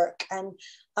work. And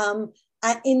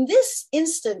in this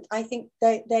instant, I think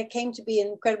there came to be an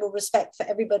incredible respect for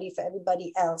everybody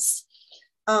else,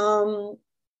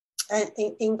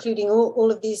 including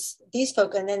all of these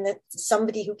folk. And then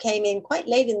somebody who came in quite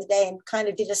late in the day and kind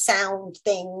of did a sound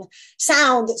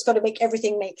that's got to make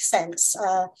everything make sense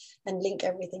and link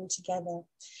everything together.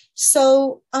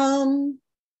 So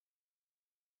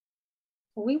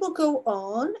we will go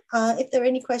on. If there are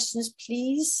any questions,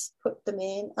 please put them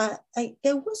in.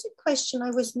 There was a question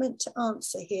I was meant to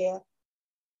answer here,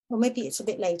 or maybe it's a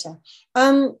bit later.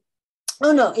 Oh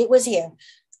no, it was here,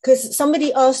 because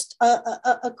somebody asked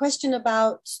a question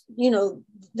about,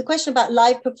 the question about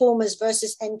live performers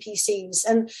versus NPCs.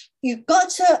 And you've got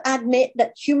to admit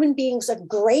that human beings are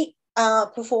great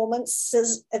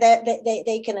performances.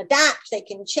 They can adapt, they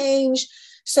can change.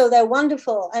 So they're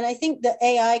wonderful. And I think the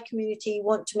AI community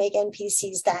want to make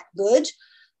NPCs that good.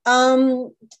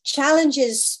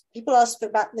 Challenges, people ask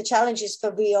about the challenges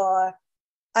for VR.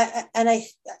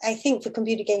 I think for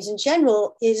computer games in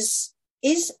general is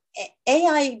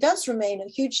AI does remain a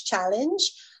huge challenge.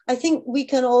 I think we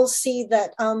can all see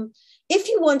that if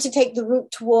you want to take the route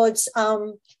towards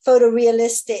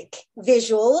photorealistic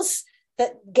visuals,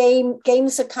 that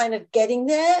games are kind of getting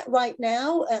there right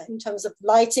now in terms of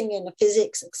lighting and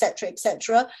physics, et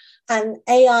cetera, and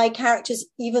AI characters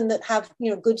even that have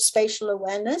good spatial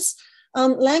awareness.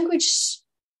 Language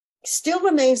still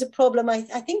remains a problem. I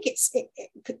think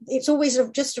it's always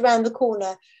just around the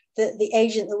corner, the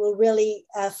agent that will really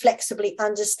flexibly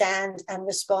understand and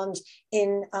respond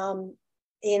in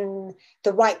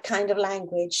the right kind of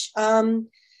language.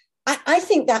 I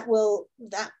think that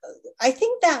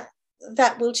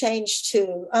will change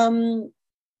too.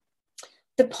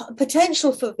 The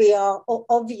potential for VR,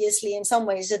 obviously, in some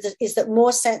ways, is that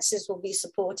more senses will be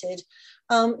supported.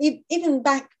 Even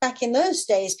back in those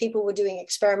days, people were doing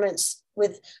experiments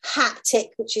with haptic,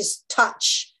 which is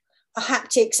touch,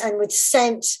 haptics, and with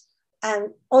scent,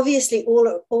 and obviously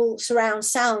all surround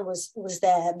sound was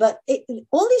there. But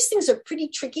all these things are pretty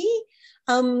tricky.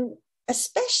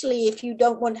 Especially if you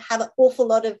don't want to have an awful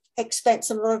lot of expense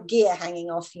and a lot of gear hanging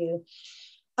off you.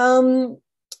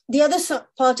 The other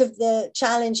part of the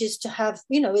challenge is to have,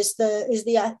 is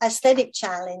the aesthetic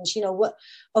challenge,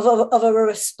 of a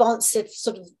responsive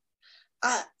sort of,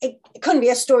 it couldn't be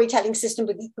a storytelling system,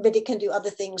 but it can do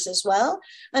other things as well.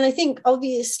 And I think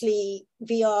obviously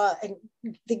VR and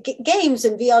the games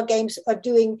and VR games are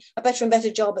doing a better and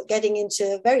better job at getting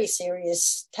into very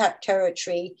serious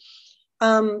territory.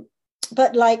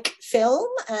 But like film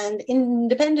and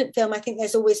independent film, I think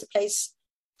there's always a place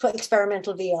for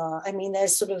experimental VR. I mean,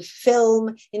 there's sort of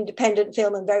film, independent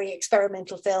film, and very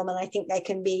experimental film. And I think there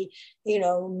can be,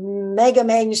 mega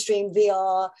mainstream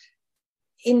VR,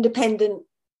 independent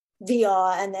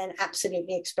VR, and then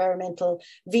absolutely experimental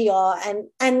VR. And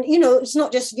it's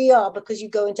not just VR, because you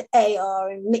go into AR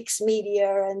and mixed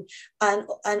media and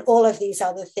all of these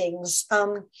other things.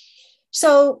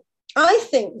 So I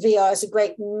think VR is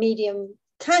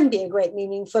can be a great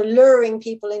medium for luring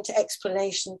people into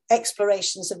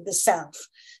explorations of the self,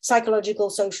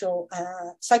 psychological and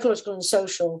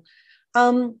social.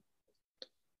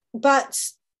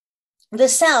 But the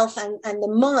self and the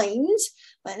mind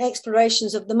and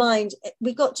explorations of the mind,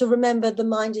 we got to remember the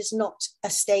mind is not a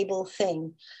stable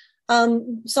thing.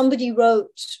 Somebody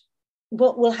wrote,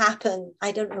 what will happen?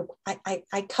 I don't know.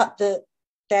 I cut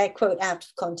their quote out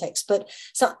of context, but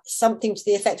something to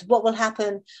the effect of what will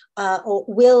happen, or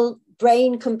will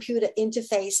brain-computer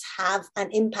interface have an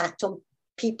impact on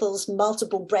people's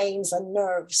multiple brains and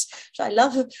nerves? So I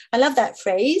love that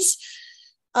phrase.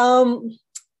 I'm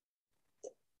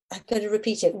going to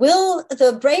repeat it. Will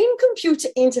the brain-computer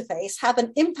interface have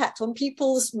an impact on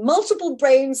people's multiple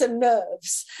brains and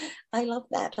nerves? I love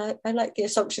that. I like the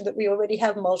assumption that we already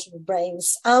have multiple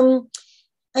brains.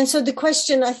 And so the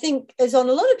question, I think, is on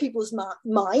a lot of people's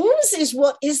minds is,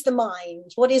 what is the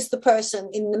mind? What is the person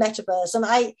in the metaverse? And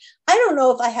I don't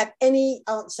know if I have any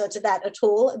answer to that at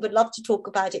all. I would love to talk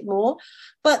about it more.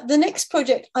 But the next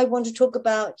project I want to talk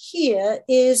about here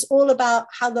is all about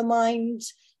how the mind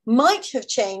might have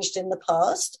changed in the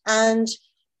past and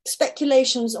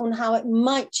speculations on how it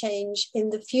might change in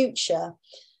the future.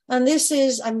 And this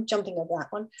is, I'm jumping over that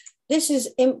one. This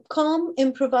is ImpCom,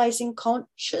 Improvising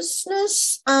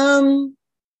Consciousness.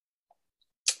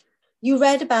 You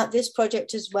read about this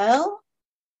project as well.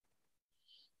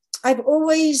 I've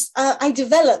always, I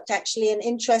developed actually an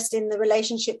interest in the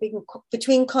relationship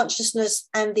between consciousness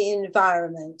and the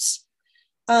environment.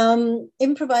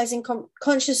 Improvising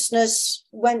Consciousness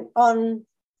went on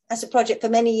as a project for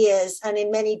many years and in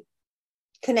many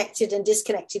connected and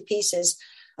disconnected pieces.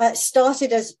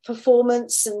 Started as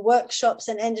performance and workshops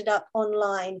and ended up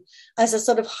online as a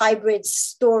sort of hybrid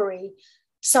story,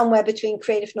 somewhere between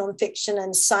creative nonfiction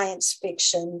and science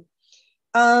fiction.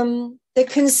 The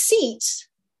conceit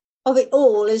of it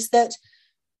all is that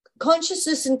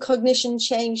consciousness and cognition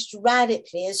changed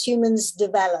radically as humans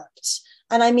developed.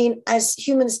 And I mean, as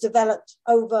humans developed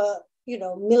over,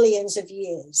 millions of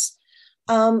years.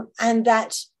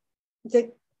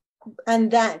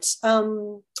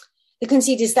 The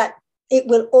conceit is that it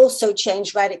will also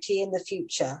change radically in the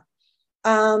future,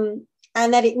 and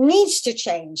that it needs to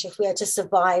change if we are to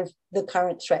survive the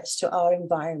current threats to our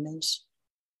environment.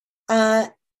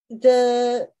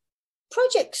 The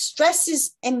project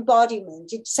stresses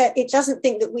embodiment. It doesn't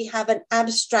think that we have an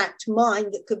abstract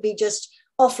mind that could be just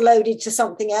offloaded to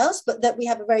something else, but that we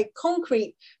have a very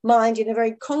concrete mind in a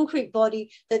very concrete body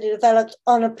that developed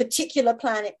on a particular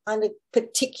planet under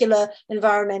particular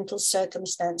environmental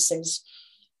circumstances.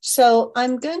 So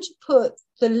I'm going to put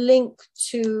the link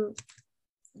to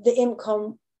the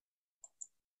ImpCom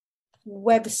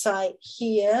website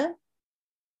here.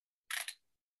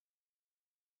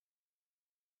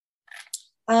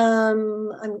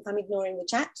 I'm ignoring the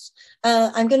chat.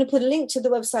 I'm going to put a link to the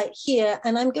website here,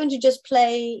 and I'm going to just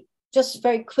play just a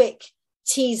very quick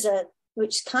teaser,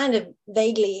 which kind of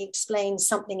vaguely explains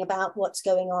something about what's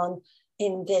going on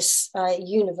in this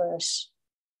universe.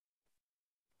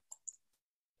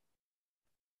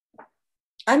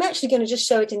 I'm actually going to just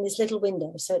show it in this little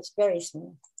window, so it's very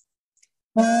small.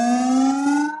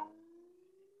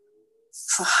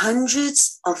 For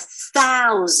hundreds of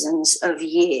thousands of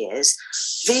years,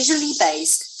 visually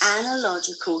based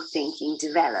analogical thinking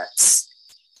develops.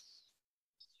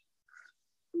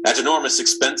 At enormous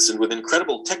expense and with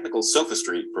incredible technical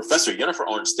sophistry, Professor Jennifer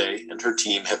Anstey and her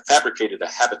team have fabricated a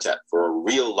habitat for a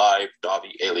real live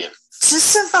Davi alien. To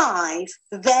survive,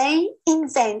 they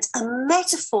invent a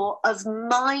metaphor of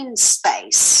mind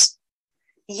space.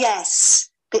 Yes,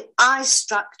 the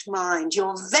eye-struck mind,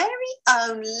 your very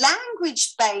own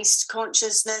language-based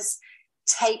consciousness,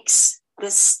 takes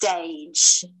the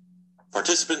stage.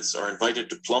 Participants are invited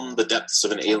to plumb the depths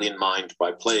of an alien mind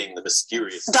by playing the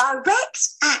mysterious. Direct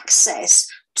access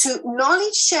to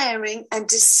knowledge sharing and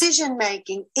decision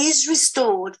making is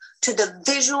restored to the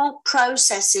visual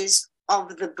processes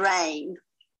of the brain.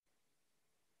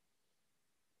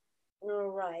 All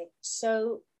right.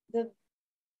 So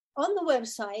on the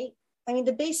website,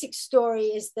 the basic story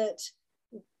is that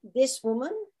this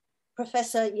woman,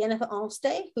 Professor Jennifer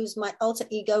Anstey, who's my alter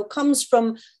ego, comes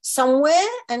from somewhere,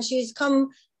 and she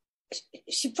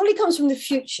probably comes from the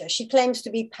future. She claims to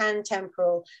be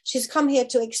pan-temporal. She's come here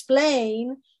to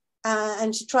explain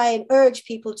and to try and urge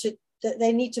people that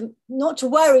they need to not to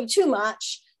worry too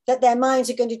much, that their minds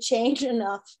are going to change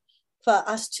enough for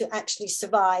us to actually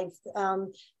survive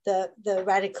the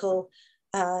radical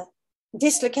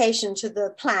dislocation to the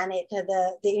planet,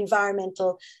 the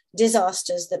environmental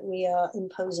disasters that we are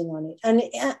imposing on it.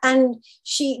 And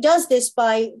she does this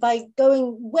by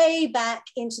going way back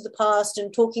into the past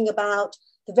and talking about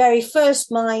the very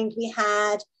first mind we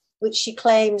had, which she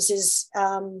claims is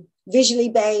visually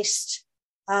based.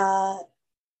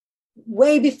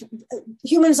 Way before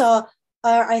humans are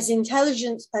as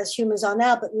intelligent as humans are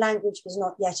now, but language was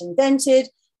not yet invented.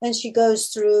 And she goes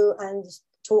through and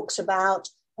talks about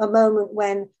a moment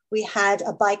when we had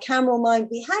a bicameral mind.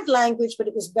 We had language, but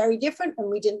it was very different, and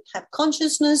we didn't have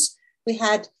consciousness. We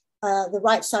had the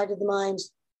right side of the mind,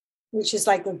 which is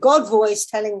like a God voice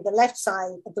telling the left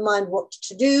side of the mind what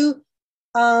to do.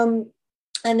 And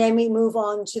then we move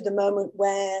on to the moment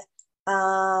where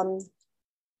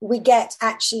we get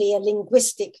actually a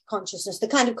linguistic consciousness, the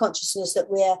kind of consciousness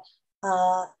that we're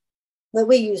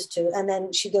used to. And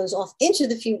then she goes off into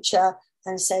the future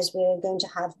and says we're going to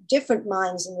have different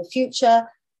minds in the future.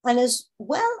 And as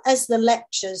well as the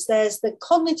lectures, there's the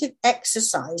cognitive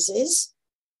exercises.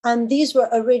 And these were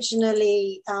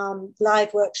originally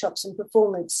live workshops and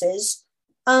performances.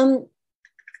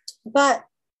 But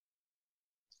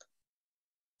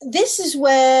this is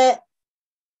where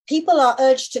people are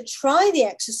urged to try the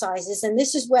exercises. And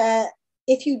this is where,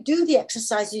 if you do the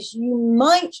exercises, you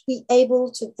might be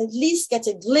able to at least get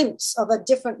a glimpse of a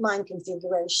different mind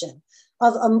configuration,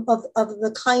 of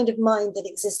the kind of mind that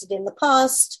existed in the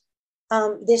past.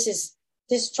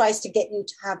 This tries to get you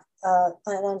to have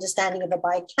an understanding of a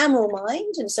bicameral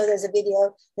mind. And so there's a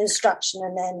video instruction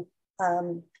and then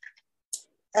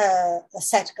a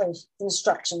set of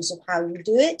instructions of how you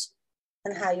do it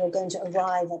and how you're going to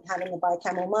arrive at having a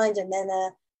bicameral mind, and then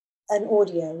an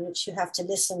audio, which you have to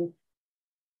listen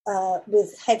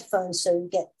with headphones, so you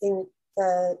get in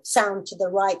sound to the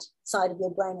right side of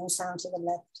your brain and sound to the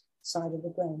left side of the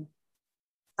brain.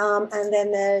 And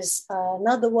then there's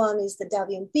another one is the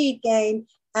Davian bead game.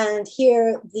 And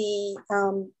here the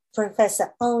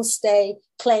Professor Anstey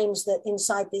claims that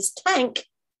inside this tank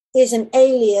is an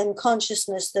alien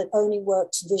consciousness that only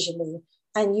works visually.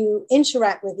 And you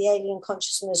interact with the alien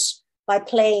consciousness by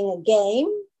playing a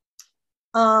game,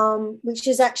 which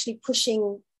is actually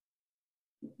pushing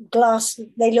glass,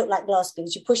 they look like glass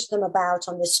beads. You push them about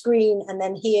on the screen. And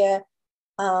then here,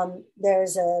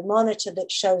 there's a monitor that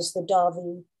shows the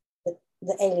Davi,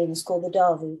 the alien is called the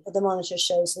Davi. The monitor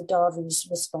shows the Davi's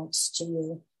response to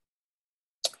you.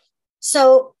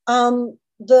 So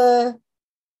the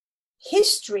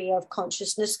history of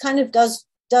consciousness kind of does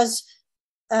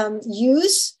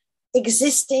use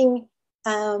existing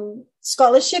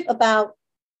scholarship about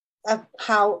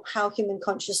how human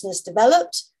consciousness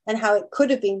developed and how it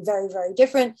could have been very, very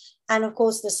different. And of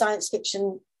course, the science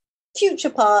fiction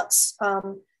future parts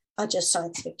are just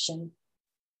science fiction.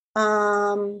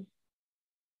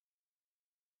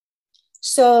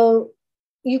 So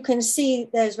you can see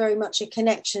there's very much a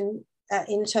connection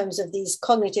in terms of these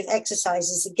cognitive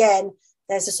exercises. Again,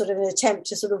 there's a sort of an attempt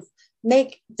to sort of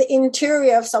make the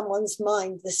interior of someone's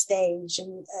mind the stage,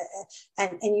 and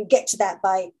you get to that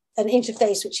by an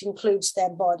interface which includes their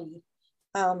body,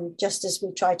 just as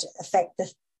we try to affect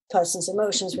the person's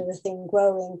emotions with a thing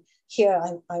growing. Here,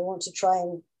 I want to try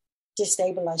and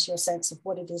destabilize your sense of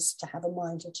what it is to have a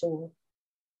mind at all.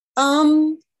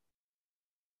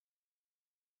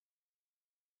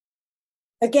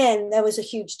 Again, there was a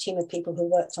huge team of people who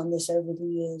worked on this over the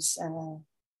years,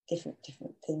 different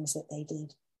things that they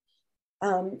did.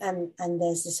 And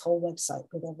there's this whole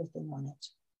website with everything on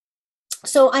it.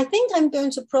 So I think I'm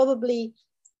going to probably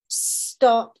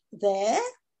stop there.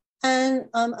 And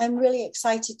I'm really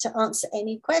excited to answer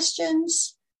any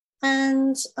questions.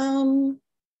 And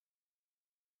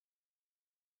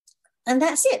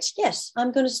that's it. Yes,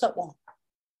 I'm going to stop there.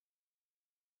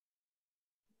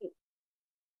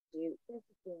 If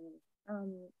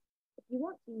you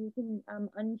want to, you can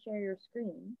unshare your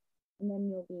screen, and then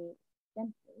you'll be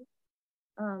censored.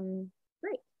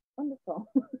 Great,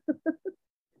 wonderful.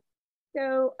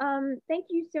 So thank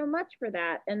you so much for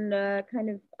that, and kind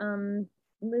of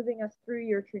moving us through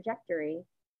your trajectory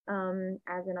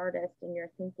as an artist in your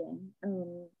thinking,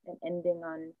 and ending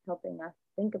on helping us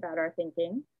think about our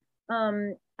thinking.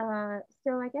 So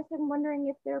I guess I'm wondering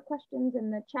if there are questions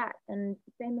in the chat, and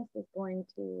Famous is going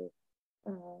to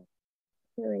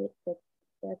curate the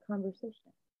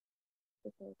conversation.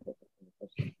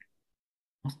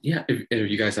 Yeah, if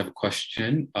you guys have a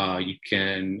question, you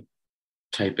can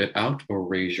type it out or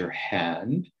raise your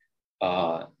hand,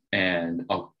 and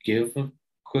I'll give a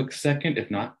quick second. If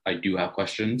not, I do have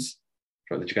questions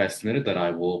that you guys submitted that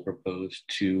I will propose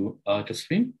to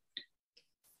Josephine.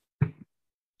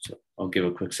 So I'll give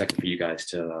a quick second for you guys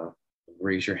to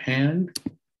raise your hand.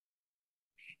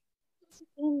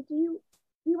 And do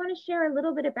you want to share a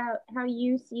little bit about how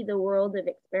you see the world of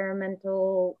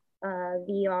experimental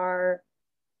VR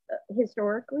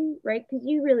historically, right? Because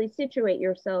you really situate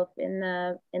yourself in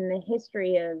the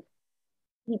history of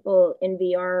people in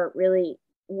VR really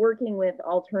working with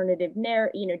alternative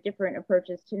different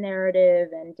approaches to narrative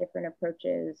and different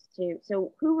approaches to.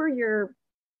 So who were your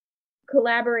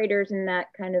collaborators in that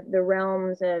kind of the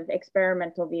realms of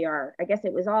experimental VR? I guess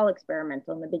it was all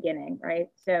experimental in the beginning, right?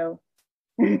 So.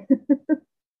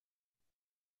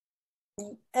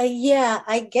 Yeah,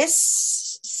 I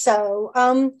guess so.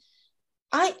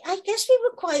 I guess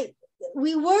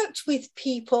we worked with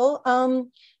people.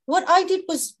 What I did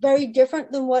was very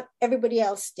different than what everybody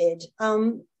else did.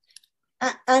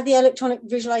 At the Electronic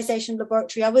Visualization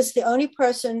Laboratory, I was the only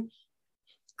person.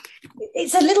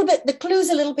 It's a little bit, the clue's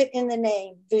a little bit in the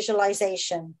name,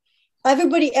 visualization.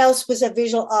 Everybody else was a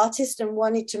visual artist and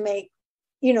wanted to make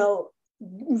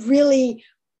really,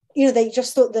 they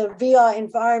just thought the VR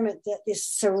environment, that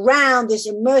this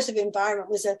immersive environment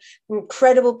was an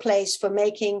incredible place for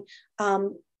making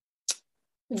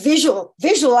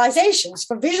visualizations,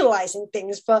 for visualizing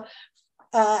things,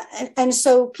 and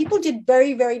so people did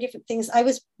very, very different things. I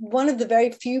was one of the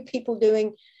very few people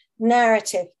doing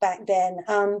narrative back then.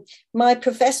 My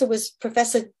professor was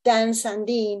Professor Dan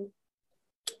Sandine,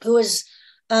 who was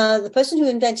the person who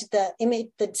invented the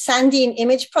Sandine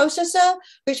image processor,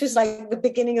 which was like the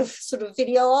beginning of sort of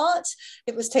video art.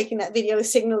 It was taking that video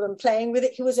signal and playing with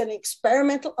it. He was an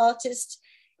experimental artist.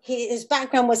 His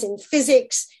background was in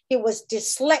physics. He was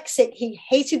dyslexic. He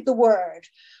hated the word.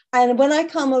 And when I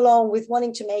come along with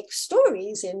wanting to make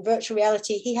stories in virtual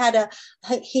reality, he had a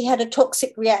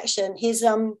toxic reaction. His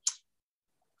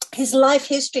life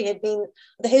history had been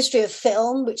the history of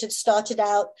film, which had started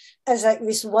out as like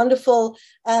this wonderful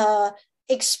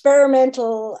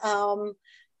experimental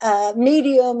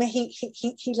medium. He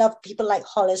loved people like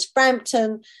Hollis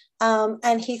Frampton,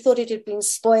 and he thought it had been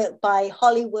spoiled by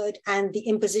Hollywood and the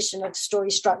imposition of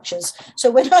story structures. So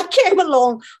when I came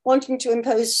along wanting to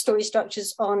impose story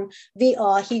structures on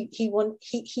VR, he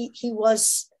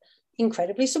was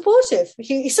incredibly supportive.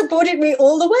 He supported me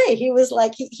all the way. He was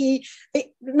like,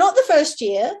 not the first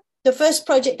year. The first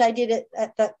project I did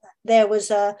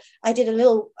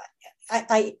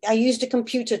I used a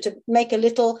computer to make a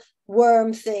little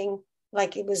worm thing,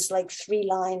 like it was like 3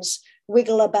 lines,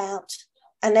 wiggle about.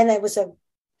 And then there was a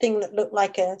thing that looked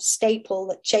like a staple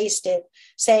that chased it,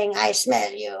 saying, I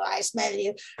smell you, I smell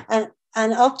you. And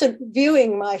after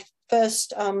viewing my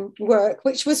first work,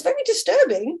 which was very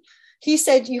disturbing, he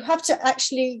said, you have to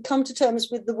actually come to terms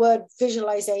with the word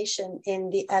visualization in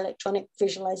the electronic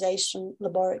visualization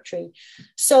laboratory.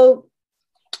 So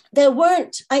there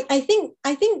weren't, I think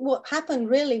what happened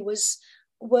really was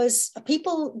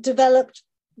people developed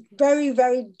very,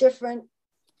 very different.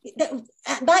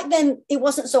 Back then, it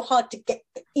wasn't so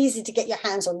easy to get your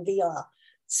hands on VR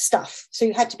stuff. So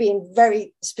you had to be in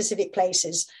very specific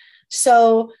places.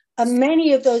 So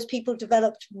many of those people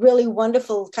developed really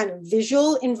wonderful kind of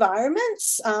visual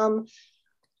environments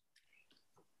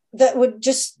that would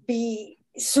just be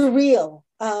surreal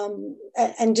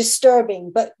and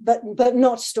disturbing, but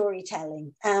not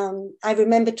storytelling. I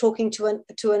remember talking to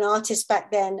an artist back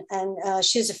then, and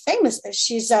she's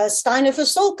Steiner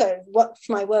Fasolka, for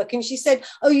my work, and she said,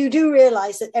 "Oh, you do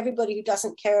realize that everybody who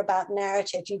doesn't care about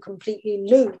narrative, you completely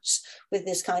lose with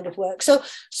this kind of work." So.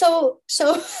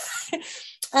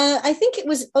 I think it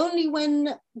was only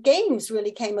when games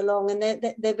really came along and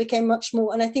they became much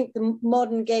more, and I think the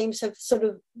modern games have sort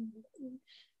of,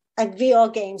 and VR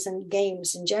games and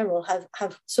games in general have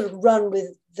sort of run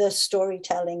with the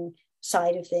storytelling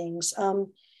side of things.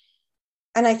 And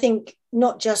I think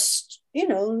not just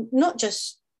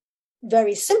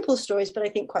very simple stories, but I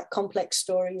think quite complex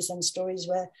stories and stories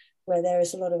where there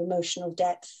is a lot of emotional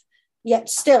depth. Yet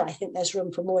still, I think there's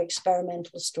room for more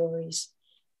experimental stories.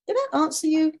 Did that answer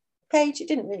you, Paige? It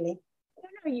didn't really.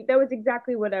 No, that was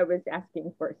exactly what I was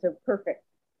asking for. So perfect.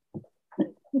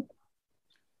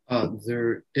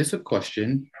 There is a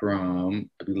question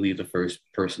from, I believe the first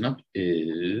person up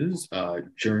is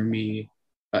Jeremy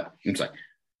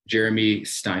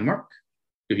Steinmark.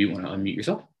 If you want to unmute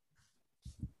yourself.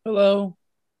 Hello.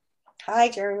 Hi,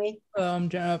 Jeremy.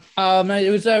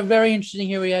 It was very interesting to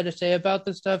hear what you had to say about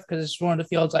this stuff, because it's one of the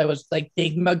fields I was like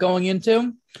thinking about going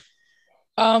into.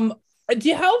 How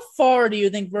far do you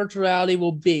think virtual reality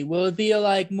will be? Will it be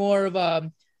like more of a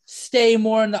stay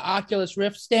more in the Oculus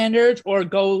Rift standards, or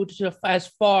go to as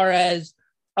far as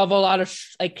of a lot of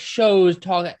shows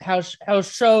talk how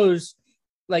shows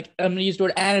like, I'm gonna use the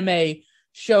word anime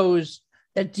shows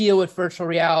that deal with virtual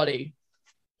reality?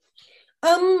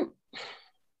 I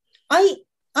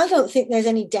don't think there's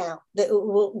any doubt that it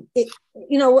will.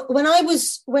 When I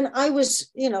was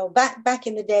back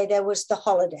in the day, there was the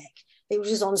holodeck. It was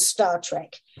just on Star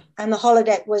Trek, and the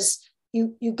holodeck was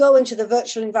you go into the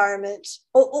virtual environment,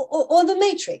 or the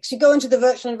Matrix. You go into the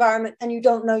virtual environment and you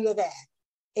don't know you're there.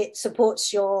 It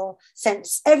supports your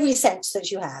sense, every sense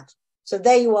that you have. So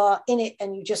there you are in it,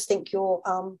 and you just think you're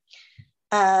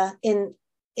in.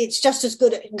 It's just as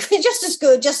good,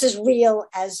 just as real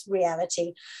as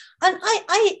reality. And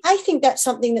I think that's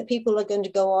something that people are going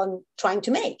to go on trying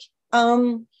to make.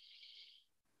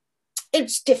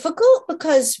 It's difficult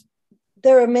because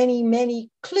there are many,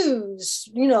 many clues,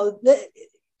 the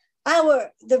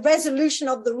resolution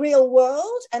of the real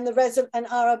world and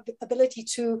our ability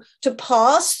to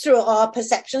pass through our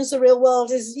perceptions of the real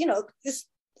world is,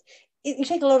 you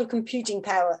take a lot of computing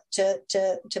power to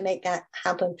make that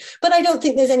happen. But I don't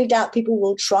think there's any doubt people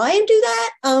will try and do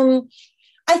that.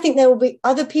 I think there will be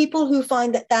other people who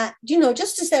find that,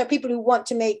 just as there are people who want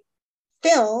to make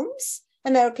films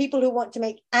and there are people who want to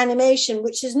make animation,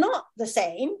 which is not the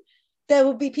same, there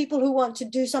will be people who want to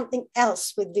do something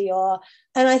else with VR.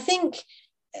 And I think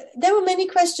there were many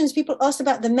questions people asked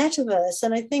about the metaverse.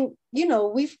 And I think,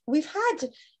 we've had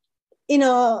in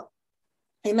our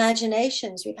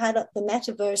imaginations, we've had the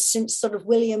metaverse since sort of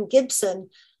William Gibson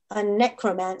and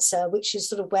Necromancer, which is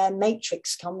sort of where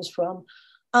Matrix comes from,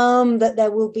 that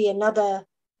there will be another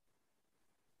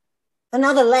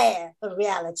layer of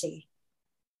reality.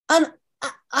 And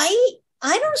I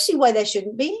don't see why there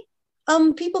shouldn't be.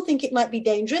 People think it might be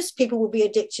dangerous. People will be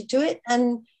addicted to it.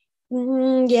 And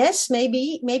yes,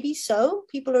 maybe so.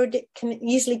 People can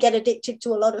easily get addicted to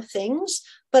a lot of things,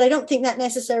 but I don't think that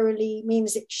necessarily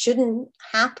means it shouldn't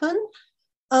happen.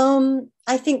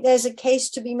 I think there's a case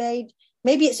to be made.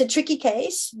 Maybe it's a tricky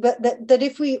case, but that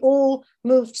if we all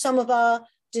moved some of our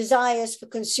desires for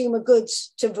consumer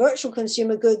goods to virtual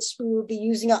consumer goods, we will be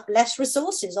using up less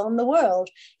resources on the world,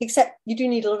 except you do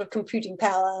need a lot of computing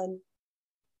power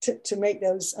to make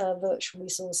those virtual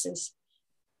resources.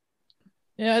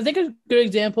 Yeah, I think a good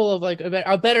example of like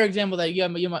a better example that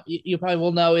you probably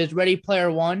will know is Ready Player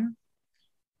One.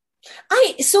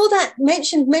 I saw that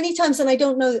mentioned many times, and I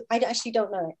actually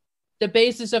don't know it. The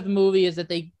basis of the movie is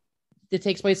that it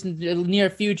takes place in the near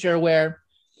future where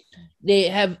they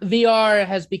have VR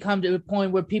has become to a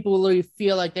point where people literally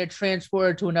feel like they're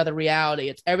transported to another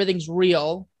reality. Everything's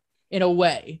real in a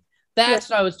way. That's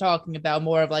what I was talking about,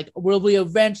 more of like, will we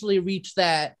eventually reach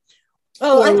that?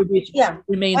 Or will we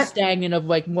remain stagnant of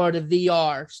like more of the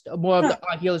VR, more of the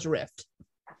Oculus Rift?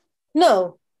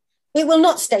 No, it will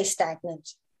not stay stagnant.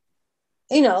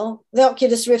 The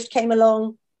Oculus Rift came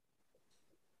along.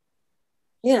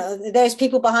 There's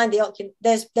people behind the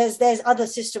Oculus. There's other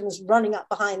systems running up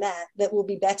behind that will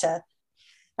be better.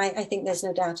 I think there's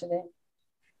no doubt of it.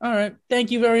 All right.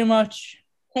 Thank you very much.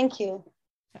 Thank you.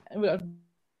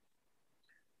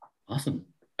 Awesome.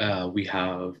 We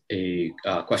have a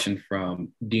question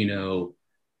from Dino.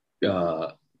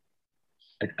 I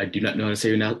do not know how to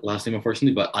say your last name,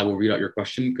 unfortunately, but I will read out your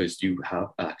question because you have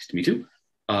asked me to.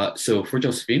 So for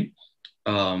Josephine,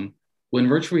 when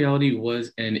virtual reality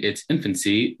was in its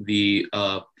infancy, the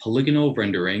polygonal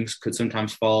renderings could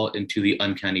sometimes fall into the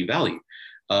uncanny valley,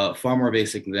 far more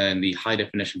basic than the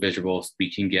high-definition visuals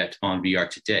we can get on VR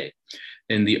today.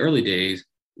 In the early days,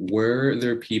 were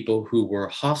there people who were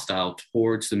hostile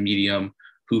towards the medium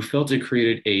who felt it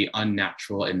created an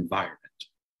unnatural environment?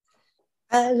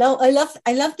 I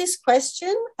love this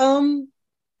question.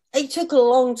 It took a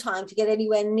long time to get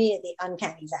anywhere near the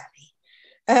uncanny valley.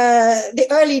 The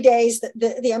early days,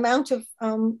 the amount of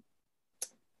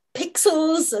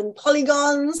pixels and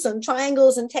polygons and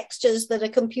triangles and textures that a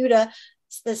computer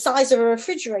the size of a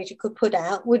refrigerator could put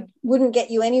out wouldn't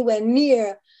get you anywhere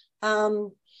near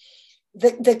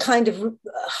the kind of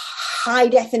high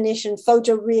definition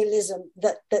photorealism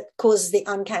that causes the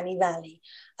uncanny valley.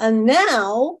 And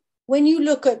now, when you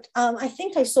look at, I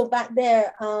think I saw back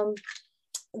there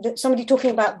that somebody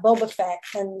talking about Boba Fett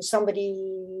and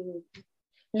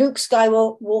Luke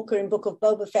Skywalker in Book of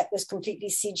Boba Fett was completely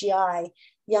CGI.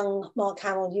 Young Mark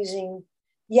Hamill using,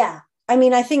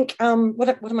 I think, what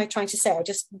am I trying to say? I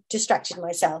just distracted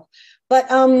myself. But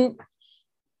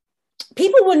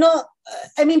people were not,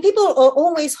 people are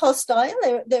always hostile.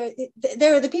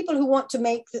 There are the people who want to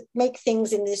make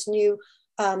things in this new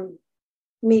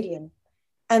medium.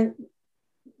 And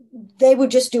they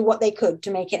would just do what they could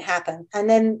to make it happen. And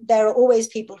then there are always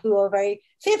people who are very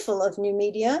fearful of new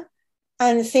media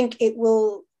and think it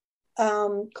will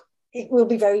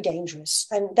be very dangerous.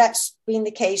 And that's been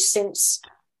the case since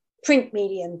print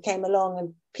medium came along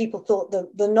and people thought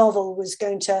the novel was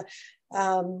going to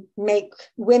make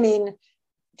women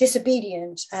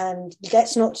disobedient, and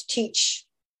let's not teach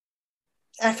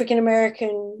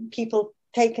African-American people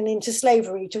taken into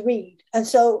slavery to read. And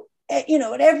so, at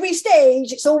every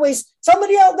stage, it's always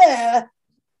somebody out there,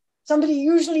 somebody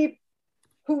usually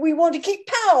who we want to keep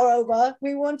power over.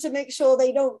 We want to make sure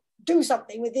they don't do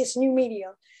something with this new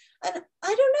medium. And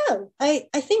I don't know.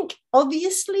 I think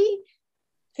obviously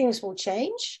things will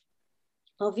change.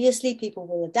 Obviously people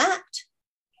will adapt.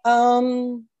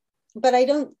 But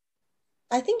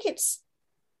I think it's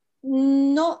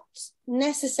not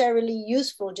necessarily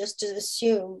useful just to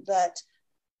assume that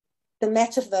the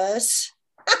metaverse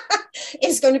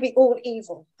is going to be all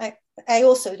evil. I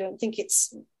also don't think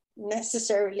it's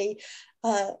necessarily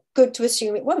good to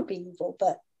assume it won't be evil,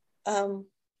 but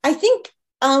I think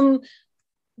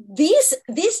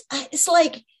it's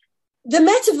like the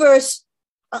metaverse,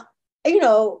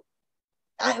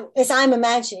 as I'm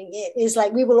imagining it, is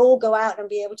like we will all go out and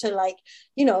be able to, like,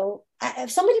 you know,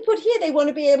 if somebody put here, they want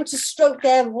to be able to stroke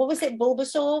their, what was it,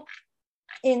 Bulbasaur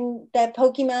in their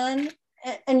Pokemon,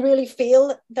 and really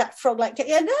feel that frog-like.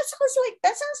 Yeah, that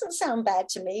doesn't sound bad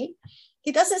to me.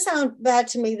 It doesn't sound bad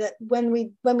to me that when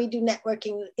we do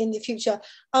networking in the future.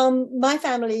 My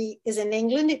family is in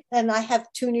England, and I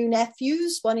have 2 new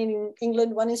nephews, one in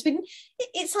England, one in Sweden.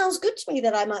 It sounds good to me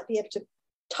that I might be able to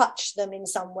touch them in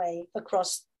some way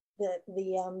across the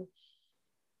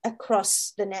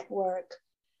network.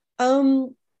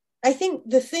 I think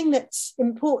the thing that's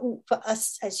important for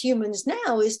us as humans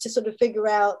now is to sort of figure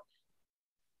out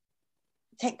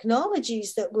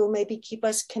technologies that will maybe keep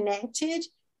us connected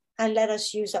and let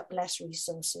us use up less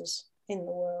resources in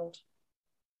the world.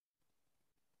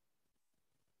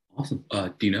 Awesome.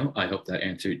 Dino, I hope that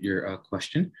answered your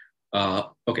question.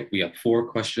 Okay, we have 4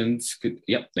 questions.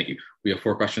 Yep, thank you. We have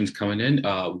 4 questions coming in.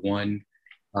 One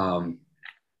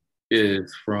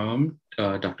is from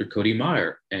Dr. Cody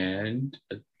Meyer, and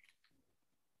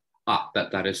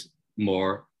that is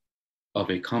more of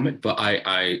a comment, but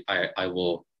I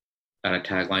will add a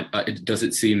tagline. Does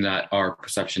it seem that our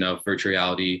perception of virtual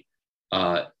reality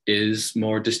is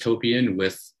more dystopian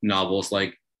with novels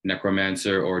like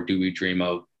Necromancer, or do we dream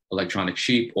of Electronic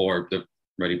Sheep or the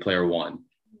Ready Player One?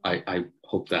 I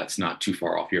hope that's not too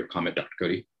far off your comment, Dr.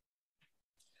 Cody.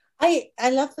 I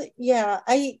love that. Yeah,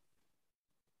 I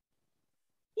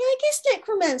guess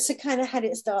Necromancer kind of had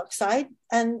its dark side,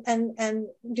 and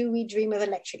do we dream of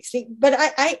Electric Sleep? But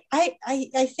I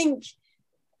think,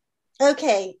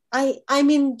 okay, I'm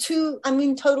in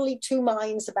totally 2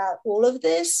 minds about all of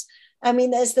this. I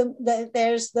mean, there's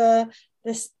the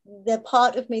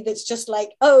part of me that's just like,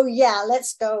 oh yeah,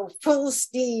 let's go full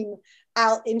steam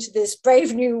out into this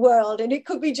brave new world, and it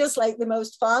could be just like the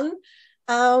most fun.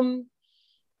 And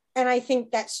I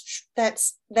think that's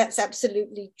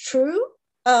absolutely true.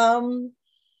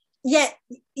 Yet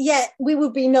we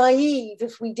would be naive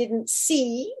if we didn't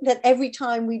see that every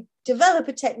time we develop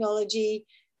a technology,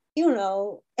 you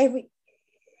know,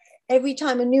 every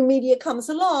time a new media comes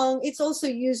along, it's also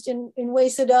used in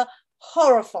ways that are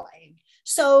horrifying.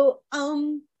 So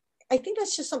I think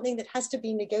that's just something that has to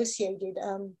be negotiated.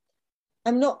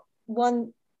 I'm not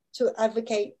one to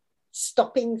advocate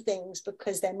stopping things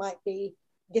because there might be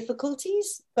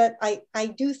difficulties, but I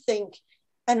do think,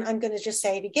 and I'm going to just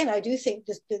say it again, I do think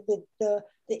the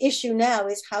issue now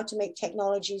is how to make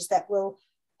technologies that will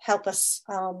help us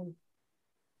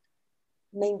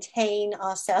maintain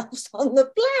ourselves on the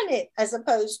planet, as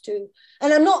opposed to,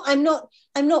 and I'm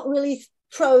not really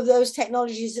pro those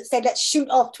technologies that say let's shoot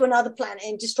off to another planet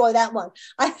and destroy that one.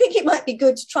 I think it might be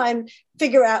good to try and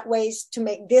figure out ways to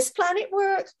make this planet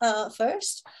work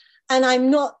first. And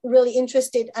I'm not really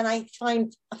interested, and I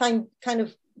find kind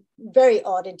of very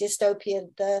odd in dystopia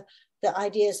the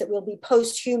ideas that we'll be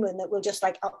post-human, that we'll just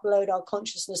like upload our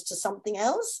consciousness to something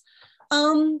else.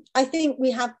 I think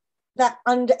we have that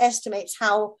underestimates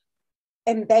how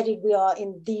embedded we are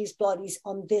in these bodies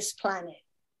on this planet,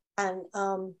 and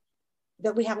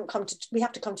that we have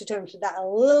to come to terms with that a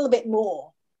little bit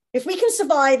more. If we can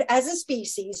survive as a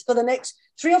species for the next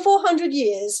 300 or 400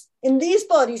 years in these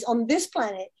bodies on this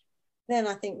planet, then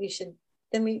I think we should.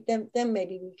 Then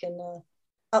maybe we can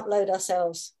upload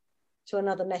ourselves to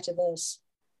another metaverse.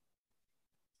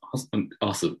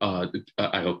 Awesome.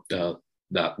 I hope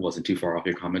that wasn't too far off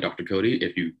your comment, Dr. Cody.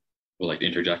 If you would like to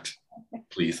interject,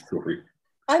 please feel free.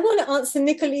 I want to answer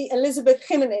Nicole Elizabeth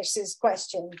Jimenez's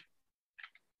question.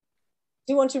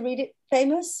 Do you want to read it,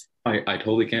 Famous? I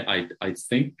totally can. I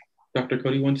think Dr.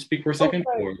 Cody wanted to speak for a second.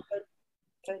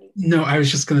 No, I was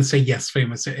just going to say yes,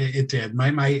 Famous. It did.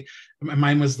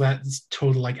 Mine was that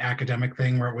total like academic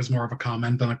thing where it was more of a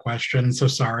comment than a question. So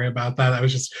sorry about that. I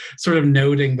was just sort of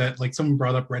noting that like someone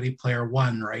brought up Ready Player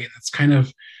One, right? And it's kind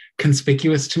of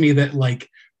conspicuous to me that like,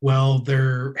 well,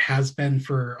 there has been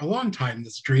for a long time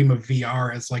this dream of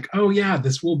VR as like, oh yeah,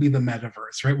 this will be the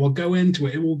metaverse, right? We'll go into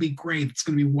it. It will be great. It's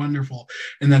going to be wonderful.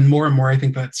 And then more and more, I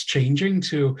think that's changing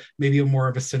to maybe a more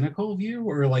of a cynical view,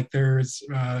 or like there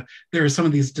are some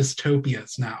of these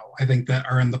dystopias now, I think, that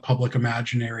are in the public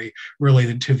imaginary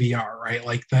related to VR, right?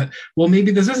 Like that, well,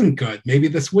 maybe this isn't good. Maybe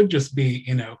this would just be,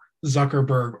 you know,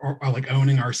 Zuckerberg or like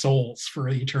owning our souls for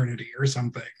eternity or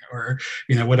something, or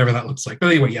you know, whatever that looks like.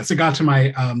 But anyway, yes, it got to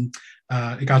my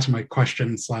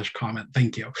question / comment.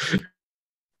 Thank you.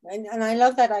 And I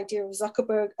love that idea of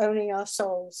Zuckerberg owning our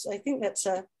souls. I think that's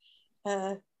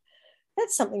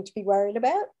something to be worried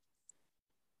about.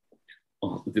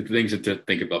 Well, the things to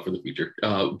think about for the future.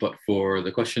 But for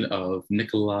the question of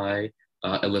Nikolai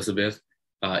Elizabeth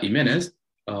Jimenez,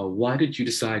 why did you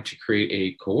decide to create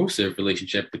a coercive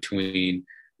relationship between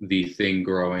the thing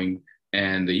growing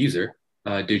and the user?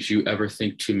 Did you ever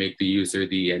think to make the user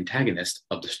the antagonist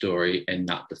of the story and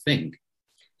not the thing?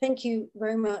 Thank you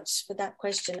very much for that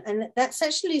question. And that's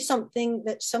actually something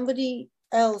that somebody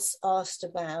else asked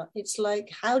about. It's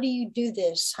like, how do you do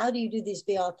this? How do you do these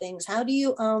VR things? How do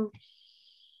you, I'm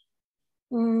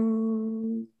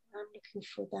looking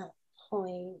for that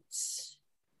point.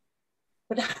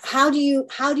 But how do you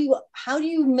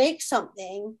make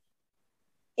something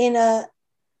in a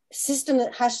system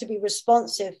that has to be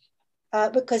responsive,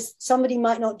 because somebody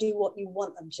might not do what you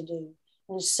want them to do,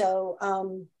 and so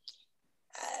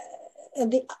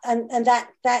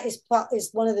that is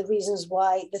one of the reasons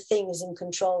why the thing is in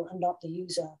control and not the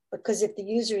user. Because if the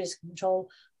user is in control,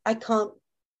 I don't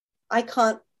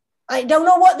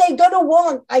know what they're gonna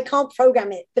want. I can't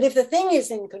program it. But if the thing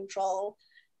is in control,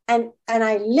 and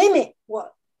I limit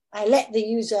what I let the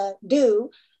user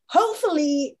do,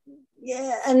 hopefully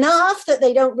enough that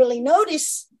they don't really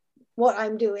notice what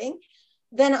I'm doing,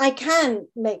 then I can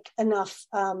make enough,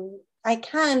 I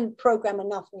can program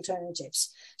enough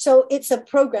alternatives. So it's a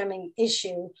programming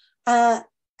issue at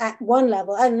one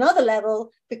level. At another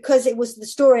level, because it was the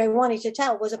story I wanted to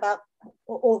tell was about,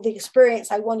 or the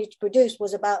experience I wanted to produce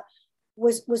was about,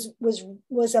 was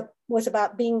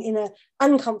about being in an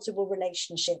uncomfortable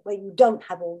relationship where you don't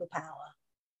have all the power.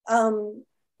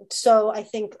 So I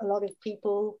think a lot of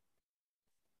people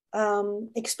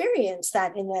experience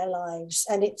that in their lives,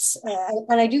 and it's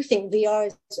and I do think VR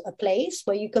is a place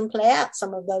where you can play out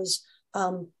some of those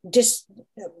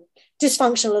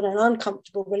dysfunctional and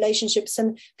uncomfortable relationships.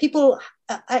 And people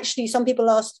actually, some people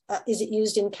ask, is it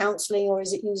used in counseling or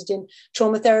is it used in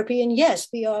trauma therapy? And yes,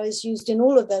 VR is used in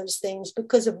all of those things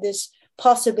because of this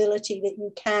possibility that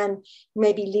you can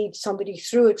maybe lead somebody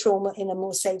through a trauma in a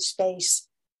more safe space.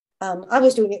 I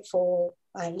was doing it for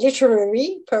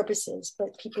literary purposes,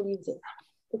 but people use it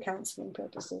for counseling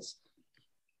purposes.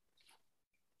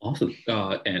 Awesome.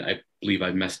 And I believe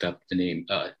I messed up the name.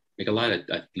 Nicolai,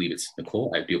 I believe it's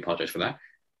Nicole. I do apologize for that.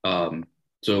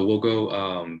 So we'll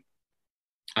go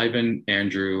Ivan,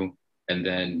 Andrew, and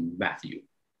then Matthew.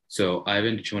 So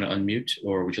Ivan, did you want to unmute,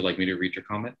 or would you like me to read your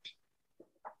comment?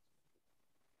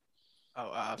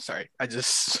 Oh, sorry. I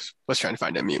just was trying to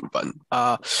find a mute button.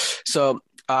 I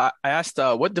asked,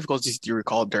 what difficulties do you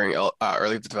recall during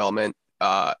early development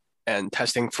and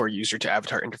testing for user to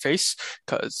avatar interface?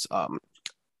 Because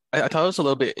I thought it was a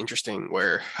little bit interesting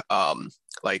where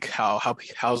like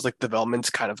how's like development's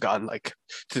kind of gone like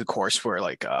to the course where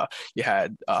like you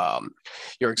had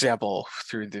your example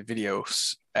through the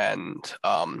videos and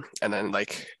then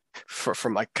like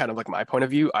from like kind of like my point of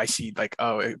view, I see like,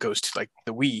 oh, it goes to like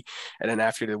the Wii, and then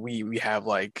after the Wii we have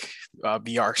like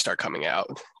VR start coming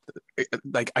out.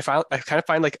 Like I kind of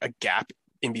find like a gap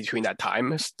in between that time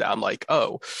that I'm like,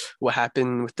 oh, what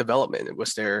happened with development?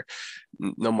 Was there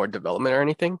no more development or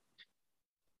anything?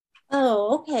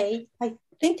 Oh, okay. I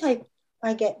think I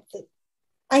get the,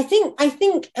 I think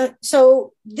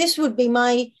so this would be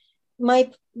my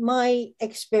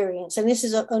experience, and this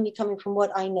is only coming from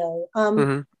what I know.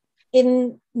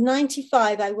 In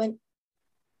 95, I went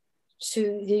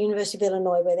to the University of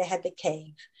Illinois where they had the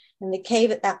cave, and the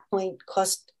cave at that point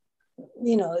cost,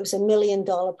 it was $1 million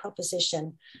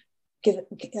proposition, give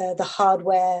the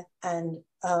hardware and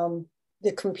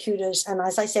the computers. And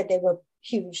as I said, they were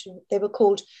huge. They were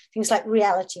called things like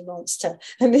Reality Monster.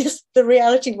 And the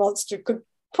Reality Monster could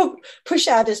push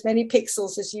out as many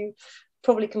pixels as you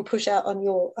probably can push out on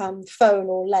your phone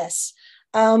or less.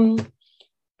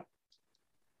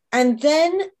 And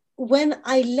then when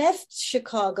I left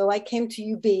Chicago, I came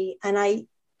to UB and I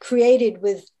created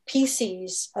with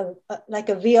PCs like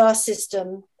a VR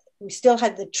system. We still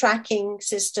had the tracking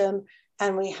system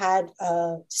and we had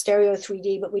stereo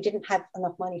 3D, but we didn't have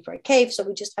enough money for a cave. So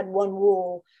we just had one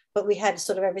wall, but we had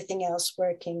sort of everything else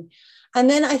working. And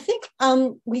then I think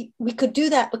we could do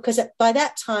that because by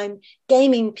that time,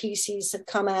 gaming PCs had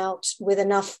come out with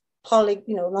enough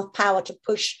enough power to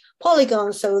push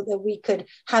polygons so that we could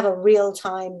have a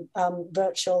real-time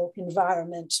virtual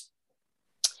environment.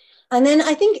 And then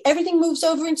I think everything moves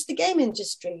over into the game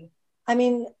industry. I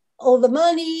mean, all the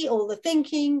money, all the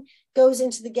thinking goes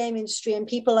into the game industry, and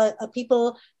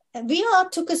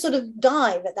VR took a sort of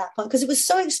dive at that point because it was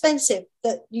so expensive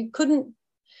that you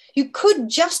could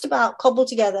just about cobble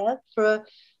together for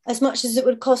as much as it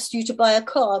would cost you to buy a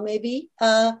car, maybe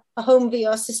a home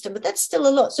VR system, but that's still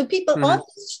a lot. So people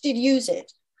artists did use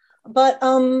it, but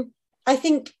I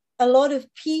think a lot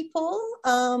of people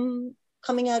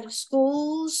coming out of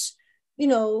schools,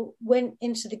 went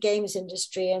into the games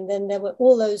industry, and then there were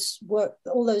all those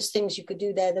things you could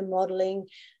do there, the modeling,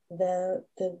 the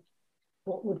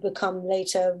what would become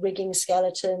later rigging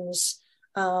skeletons,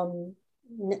 and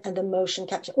the motion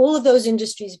capture. All of those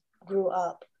industries grew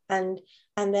up, and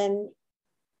then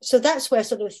so that's where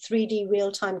sort of 3D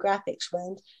real-time graphics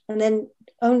went. And then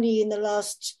only in the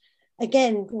last,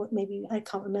 again, maybe I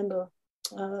can't remember,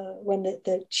 when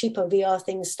the cheaper VR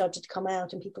things started to come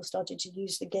out and people started to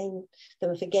use them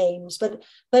for games. But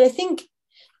I think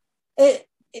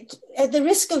at the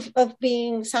risk of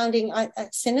sounding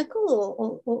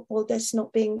cynical or this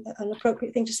not being an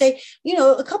appropriate thing to say,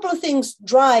 a couple of things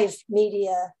drive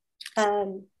media.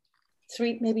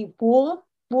 Maybe war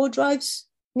drives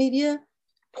media,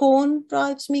 porn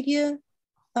drives media,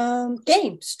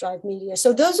 games drive media.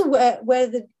 So those are where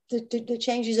the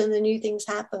changes and the new things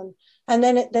happen. And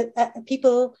then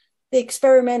the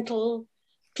experimental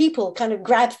people kind of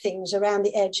grab things around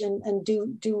the edge and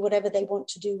do whatever they want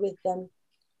to do with them.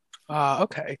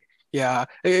 Okay. Yeah,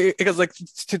 because like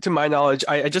to my knowledge,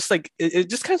 I just like it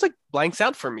just kind of like blanks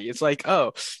out for me. It's like,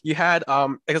 oh, you had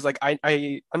because like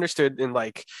I understood in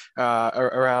like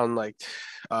around like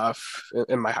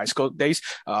in my high school days,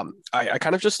 I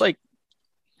kind of just like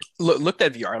looked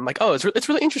at VR. I'm like, oh, it's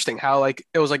really interesting how like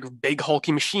it was like big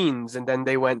hulky machines, and then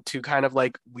they went to kind of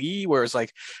like Wii, where it's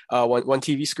like one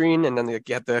TV screen, and then they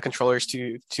get the controllers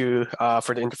to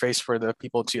for the interface for the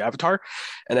people to avatar,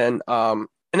 and then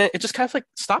it just kind of like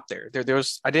stopped there. There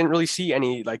was, I didn't really see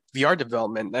any like VR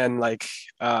development. And like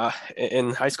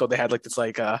in high school they had like this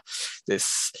like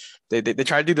this they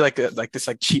tried to do like this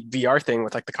like cheap VR thing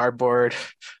with like the cardboard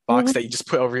box that you just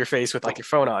put over your face with like your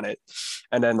phone on it.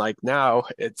 And then like now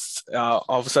it's all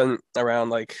of a sudden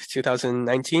around like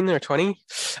 2019 or 20,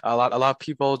 a lot of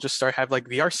people just have like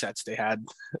VR sets. They had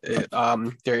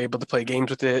they're able to play games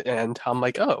with it, and I'm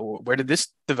like, oh, where did this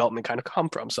development kind of come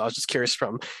from? So I was just curious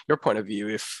from your point of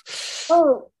view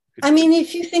I mean,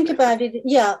 if you think about it,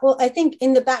 yeah, well, I think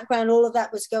in the background, all of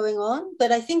that was going on,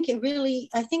 but I think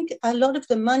I think a lot of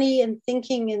the money and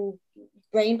thinking and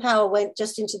brain power went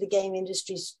just into the game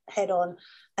industry's head on,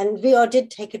 and VR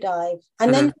did take a dive.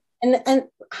 And then, and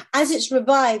as it's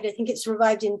revived, I think it's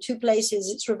revived in two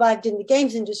places. It's revived in the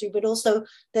games industry, but also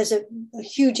there's a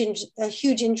huge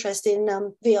interest in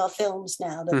VR films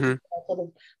now that people are sort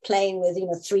of playing with,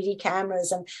 3D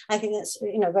cameras. And I think that's,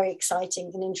 very exciting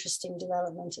and interesting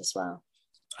development as well.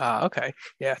 Okay.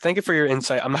 Yeah. Thank you for your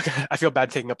insight. I feel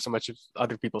bad taking up so much of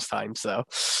other people's time. So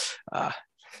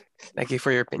thank you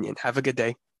for your opinion. Have a good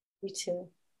day. You too.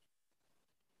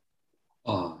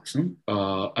 Awesome.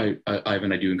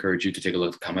 Ivan, I do encourage you to take a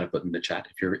look at the comment I put in the chat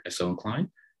if you're so inclined.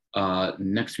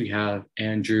 Next, we have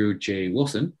Andrew J.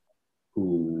 Wilson,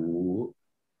 who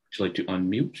would you like to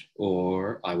unmute,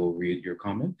 or I will read your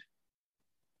comment.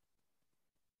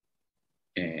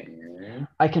 And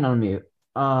I can unmute.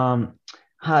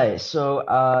 Hi. So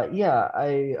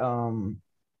I'm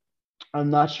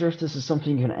not sure if this is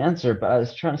something you can answer, but I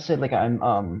was trying to say like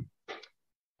I'm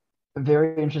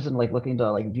very interested in like looking to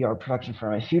like VR production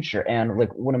for my future, and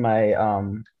like one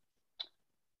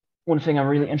thing I'm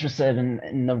really interested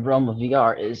in the realm of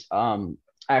VR is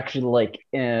actually like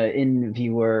in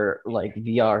viewer like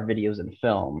VR videos and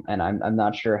film, and I'm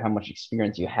not sure how much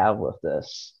experience you have with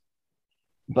this,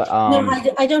 but no,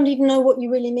 I don't even know what you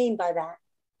really mean by that.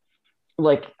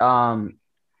 Like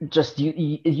just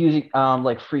using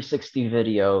like 360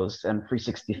 videos and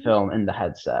 360 film in the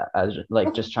headset, as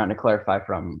like just trying to clarify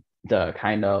from the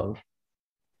kind of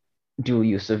dual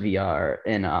use of VR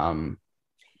in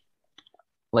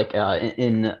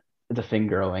in the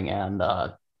fingering and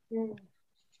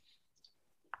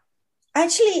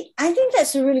Actually, I think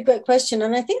that's a really great question,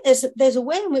 and I think there's a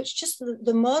way in which just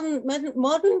the modern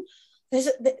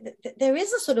there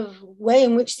is a sort of way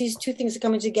in which these two things are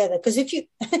coming together. Because if you,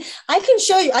 I could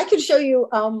show you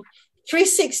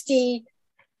 360,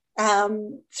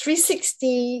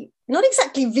 not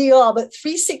exactly VR, but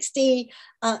 360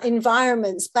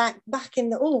 environments back in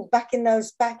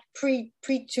those pre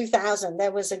 2000.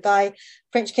 There was a guy,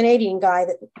 French Canadian guy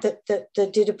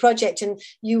that did a project, and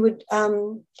you would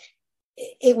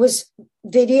it was a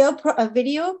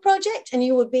video project, and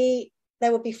there would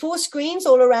be 4 screens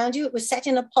all around you. It was set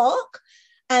in a park,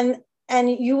 and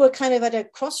you were kind of at a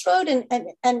crossroad, and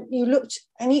you looked,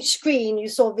 and each screen you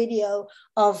saw video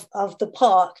of the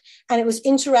park, and it was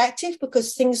interactive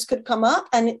because things could come up,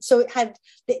 and so it had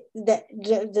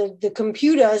the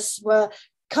computers were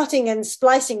cutting and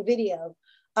splicing video,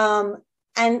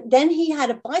 and then he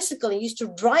had a bicycle. He used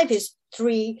to drive his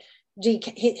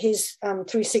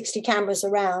 360 cameras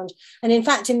around, and in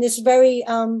fact, in this very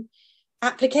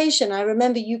application. I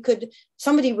remember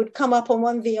somebody would come up on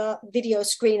one video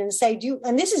screen and say,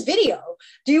 and this is video,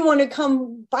 do you want to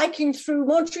come biking through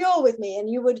Montreal with me? And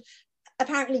you would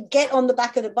apparently get on the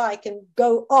back of the bike and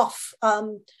go off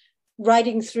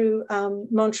riding through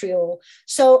Montreal.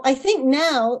 So I think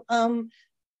now,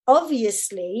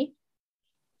 obviously,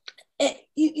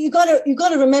 you got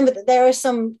to remember that there are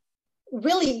some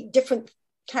really different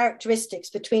characteristics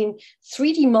between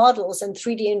 3D models and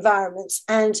 3D environments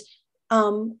and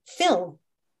film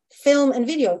and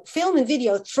video. Film and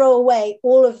video throw away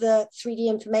all of the 3D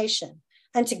information.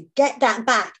 And to get that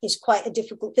back is quite a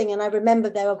difficult thing. And I remember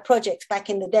there were projects back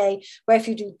in the day where if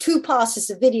you do 2 passes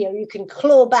of video, you can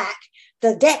claw back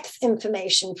the depth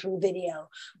information from video.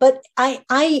 But I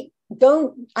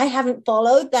haven't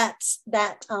followed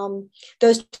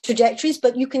those trajectories,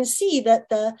 but you can see that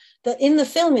in the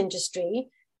film industry,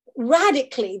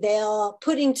 radically, they are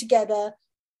putting together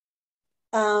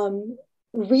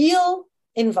real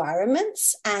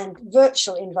environments and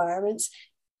virtual environments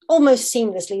almost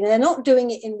seamlessly. They're not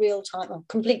doing it in real time, or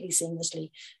completely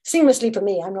seamlessly. Seamlessly for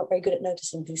me, I'm not very good at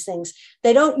noticing these things.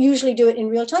 They don't usually do it in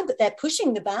real time, but they're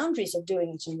pushing the boundaries of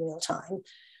doing it in real time.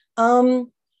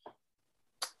 I'm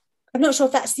not sure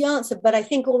if that's the answer, but I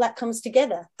think all that comes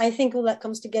together. I think all that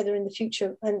comes together in the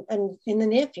future and in the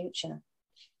near future.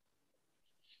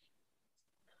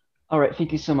 All right,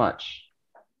 thank you so much.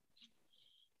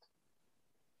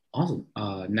 Awesome.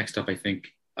 Next up, I think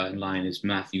in line is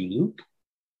Matthew Luke.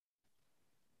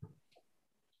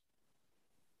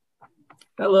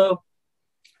 Hello.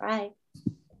 Hi.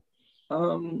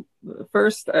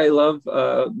 First, I love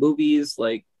movies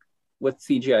like with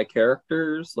CGI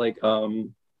characters, like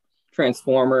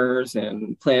Transformers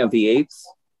and Planet of the Apes,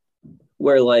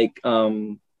 where like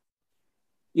there's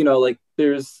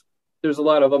a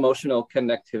lot of emotional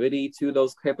connectivity to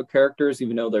those type of characters,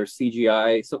 even though they're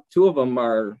CGI. So 2 of them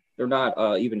they're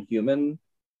not even human.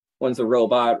 One's a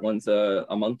robot, one's a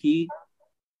monkey.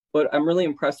 But I'm really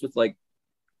impressed with like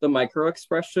the micro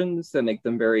expressions that make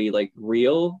them very like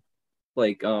real.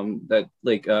 Like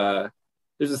there's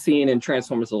a scene in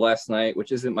Transformers The Last Night,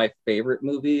 which isn't my favorite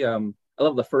movie. I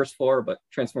love the first 4, but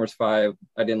Transformers 5,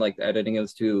 I didn't like the editing. It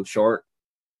was too short.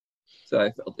 So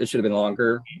I felt it should have been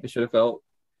longer. It should have felt.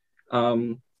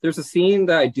 There's a scene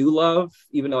that I do love,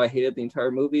 even though I hated the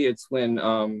entire movie. It's when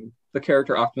the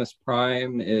character Optimus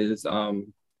Prime is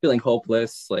feeling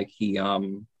hopeless, like he's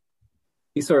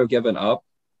sort of given up.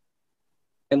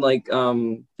 And like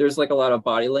there's like a lot of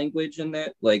body language in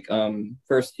that. Like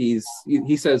first he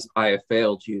says, "I have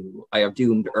failed you. I have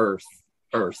doomed Earth,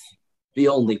 the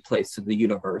only place in the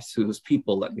universe whose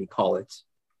people let me call it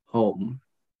home."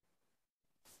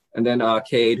 And then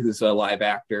Cade, who's a live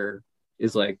actor,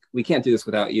 is like, "We can't do this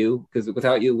without you, because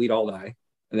without you, we'd all die."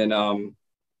 And then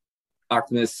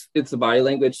Optimus, it's the body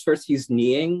language. First he's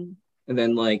kneeing, and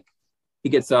then like he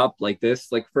gets up like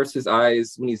this. Like first his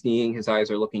eyes, when he's kneeing, his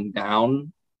eyes are looking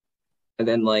down. And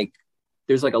then like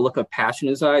there's like a look of passion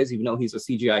in his eyes, even though he's a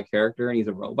CGI character and he's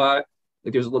a robot.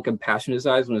 Like there's a look of passion in his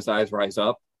eyes when his eyes rise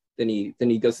up. Then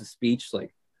he does a speech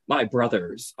like, "My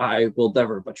brothers, I will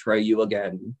never betray you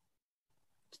again.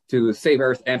 To save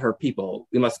Earth and her people,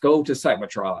 we must go to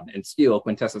Cybertron and steal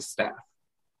Quintessa's staff."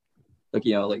 Like,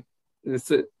 like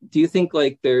do you think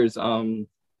like there's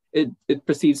it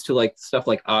proceeds to like stuff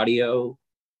like audio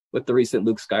with the recent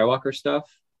Luke Skywalker stuff?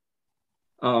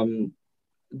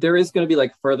 There is going to be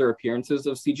like further appearances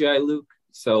of CGI Luke.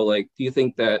 So like, do you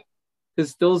think that,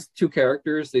 because those 2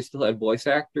 characters, they still had voice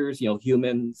actors,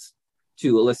 humans,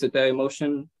 to elicit that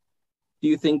emotion. Do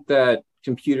you think that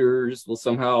computers will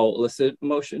somehow elicit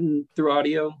emotion through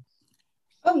audio?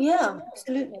 Oh yeah,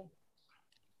 absolutely.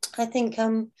 I think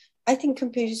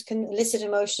computers can elicit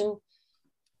emotion.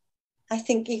 I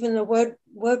think even a word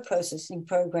processing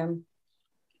program,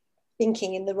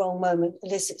 thinking in the wrong moment,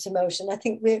 elicits emotion. I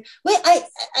think I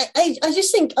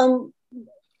just think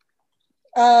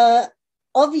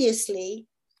obviously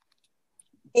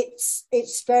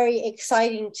it's very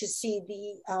exciting to see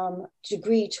the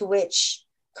degree to which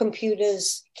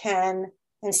computers can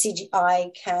and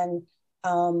CGI can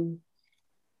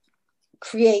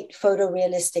create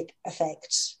photorealistic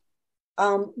effects.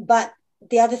 But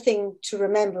the other thing to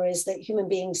remember is that human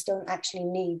beings don't actually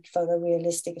need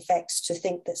photorealistic effects to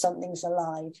think that something's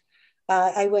alive.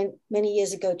 I went many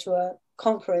years ago to a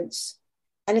conference,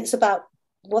 and it's about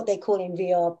what they call in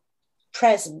VR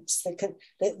presence,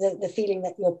 the feeling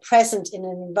that you're present in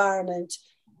an environment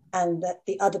and that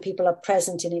the other people are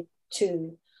present in it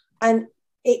too. And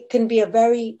it can be a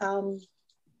very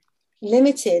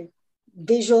limited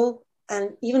visual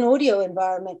and even audio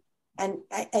environment. And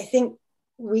I think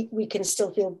we can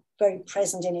still feel very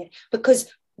present in it,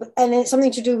 and it's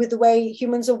something to do with the way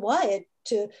humans are wired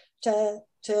to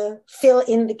fill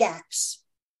in the gaps.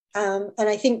 And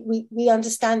I think we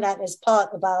understand that as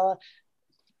part of our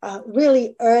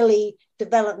really early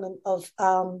development of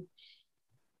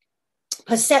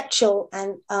perceptual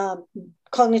and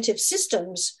cognitive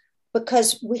systems,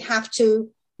 because we have to,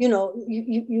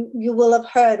 you will have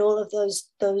heard all of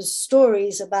those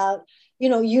stories about, you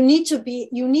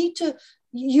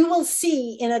will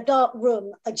see in a dark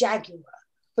room a jaguar,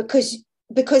 because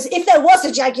if there was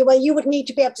a jaguar, you would need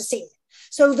to be able to see it,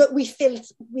 so that we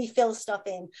fill stuff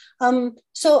in.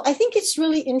 So I think it's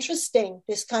really interesting,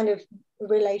 this kind of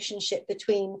relationship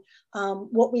between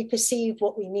what we perceive,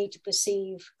 what we need to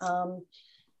perceive,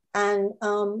 and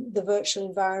the virtual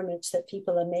environments that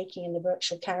people are making and the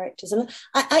virtual characters. And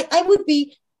I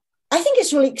think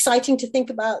it's really exciting to think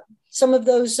about some of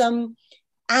those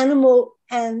animal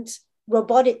and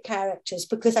robotic characters,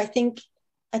 because I think,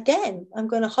 again, I'm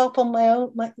going to harp on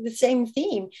the same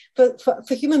theme for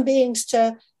human beings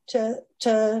to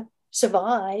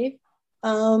survive,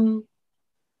 and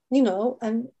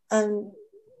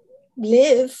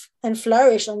live and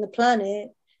flourish on the planet.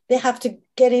 They have to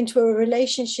get into a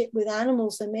relationship with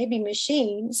animals and maybe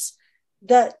machines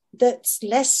that's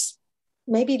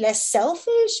maybe less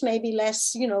selfish, maybe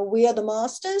less, we are the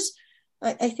masters.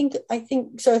 I think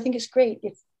it's great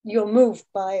if you're moved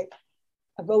by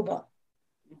a robot.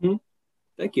 Mm-hmm.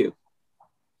 Thank you.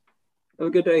 Have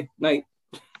a good day. Night.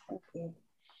 Thank you.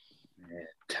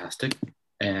 Fantastic.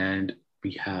 And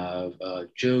we have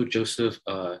Joseph.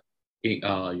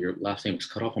 Your last name is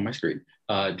cut off on my screen.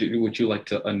 Would you like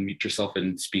to unmute yourself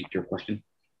and speak your question?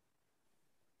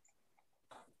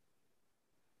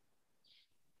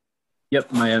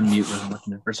 Yep, my unmute wasn't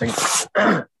working there for a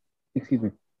second. Excuse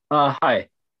me. Hi.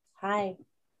 Hi.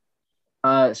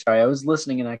 Sorry, I was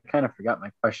listening and I kind of forgot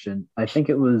my question. I think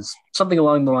it was something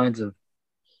along the lines of,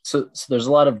 so there's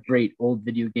a lot of great old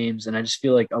video games, and I just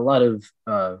feel like a lot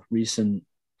of recent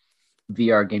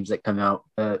VR games that come out,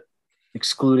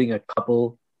 excluding a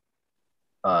couple,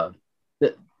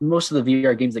 most of the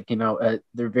VR games that came out,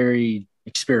 they're very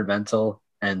experimental,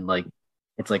 and like,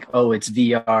 it's like, oh, it's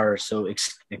VR, so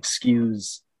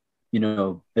excuse,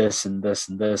 this and this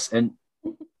and this. And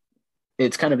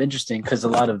it's kind of interesting because a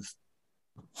lot of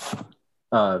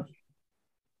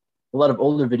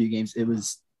older video games, it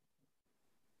was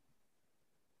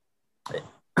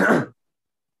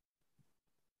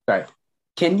sorry,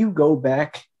 can you go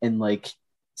back and like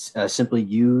simply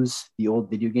use the old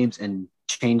video games and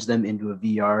change them into a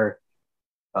VR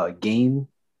game,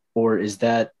 or is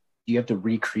that you have to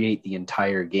recreate the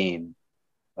entire game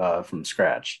from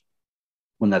scratch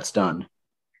when that's done?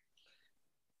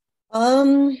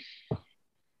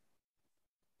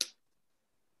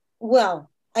 Well,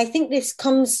 I think this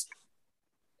comes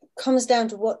down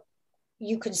to what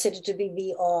you consider to be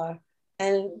VR.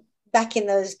 And back in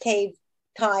those cave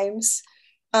times,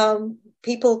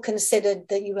 people considered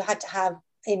that you had to have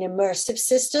an immersive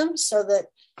system so that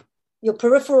your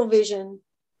peripheral vision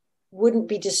wouldn't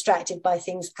be distracted by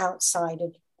things outside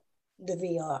of the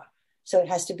VR. So it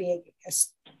has to be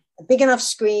a big enough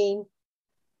screen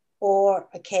or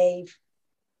a cave.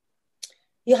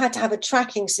 You had to have a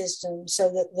tracking system so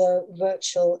that the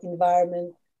virtual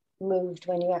environment moved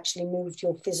when you actually moved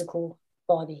your physical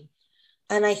body.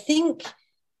 And I think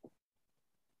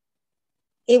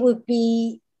it would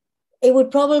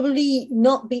probably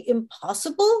not be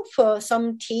impossible for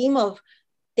some team of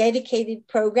dedicated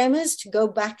programmers to go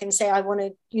back and say, I want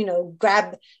to,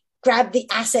 grab the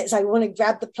assets, I want to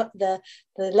grab the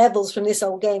levels from this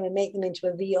old game and make them into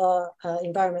a VR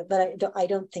environment. But I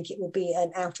don't think it will be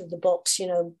an out of the box,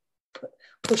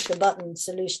 push the button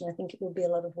solution. I think it will be a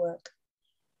lot of work.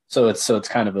 So it's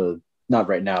kind of a not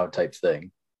right now type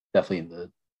thing. Definitely in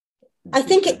the. I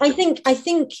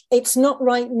think it's not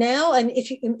right now. And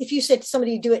if you said to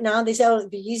somebody do it now, they say, oh, it'd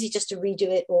be easy just to redo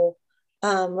it, or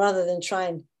rather than try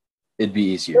and. It'd be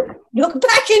easier. Look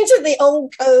back into the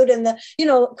old code, and the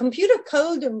computer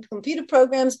code and computer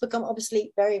programs become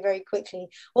obsolete very, very quickly.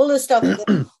 All the stuff,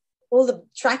 all the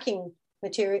tracking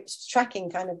materials, tracking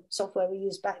kind of software we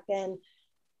used back then,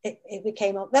 it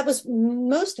became up. That was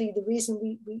mostly the reason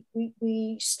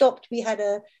we stopped. We had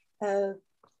a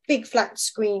big flat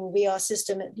screen VR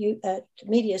system at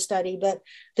Media Study, but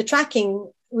the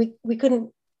tracking, we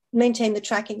couldn't maintain the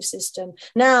tracking system.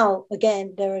 Now,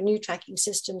 again, there are new tracking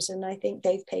systems, and I think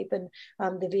Dave Pape and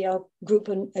the VR group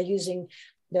are using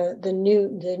the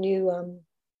new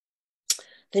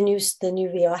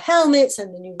VR helmets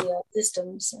and the new VR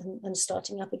systems and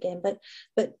starting up again. But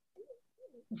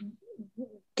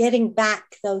getting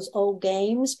back those old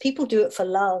games. People do it for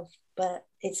love, but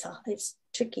it's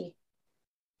tricky.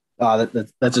 Oh,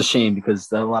 that's a shame,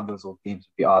 because a lot of those old games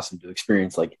would be awesome to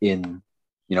experience, like in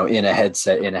a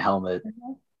headset, in a helmet.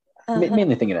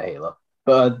 Mainly thinking of Halo.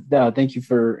 But thank you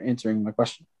for answering my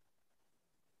question.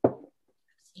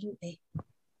 Absolutely.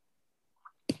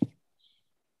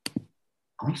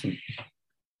 Awesome.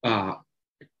 I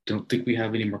don't think we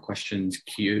have any more questions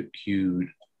queued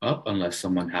up, unless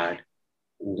someone had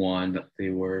one that they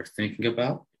were thinking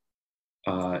about.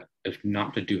 If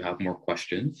not, I do have more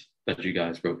questions that you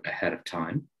guys wrote ahead of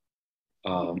time.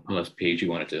 Unless Paige, you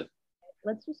wanted to.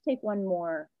 Let's just take one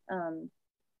more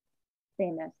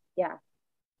famous. Yeah.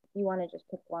 You want to just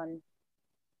pick one.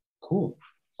 Cool.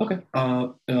 Okay.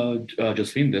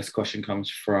 Josephine, this question comes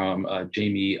from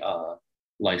Jamie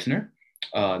Leisner.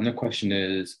 And the question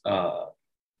is, my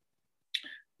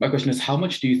question is, how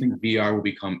much do you think VR will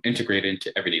become integrated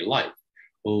into everyday life?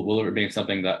 Will it remain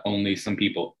something that only some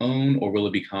people own, or will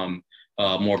it become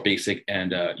more basic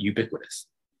and ubiquitous?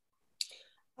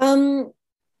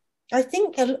 I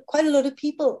think quite a lot of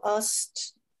people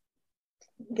asked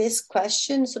this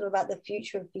question sort of about the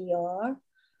future of VR.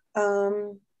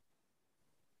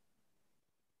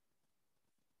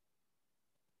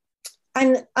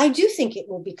 And I do think it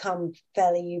will become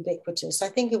fairly ubiquitous. I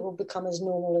think it will become as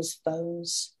normal as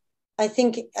phones. I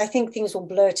think things will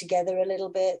blur together a little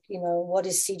bit. What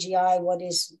is CGI? What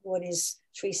is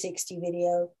 360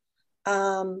 video?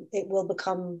 It will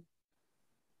become.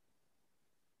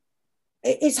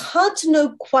 It's hard to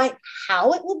know quite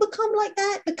how it will become like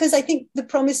that, because I think the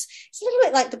promise, it's a little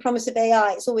bit like the promise of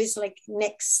AI. It's always like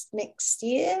next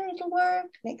year it'll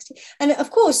work, next year. And of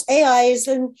course, AI is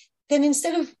then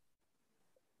instead of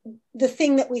the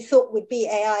thing that we thought would be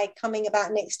AI coming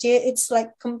about next year, it's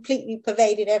like completely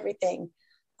pervaded everything.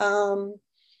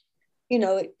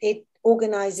 It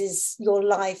organizes your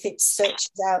life, it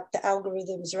searches out, the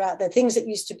algorithms are out there. Things that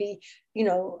used to be,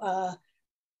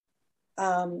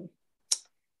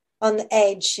 on the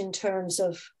edge in terms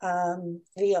of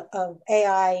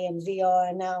AI and VR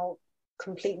are now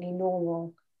completely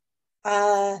normal.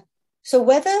 So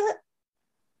whether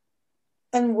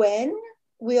and when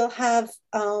we'll have,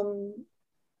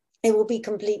 it will be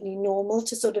completely normal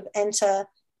to sort of enter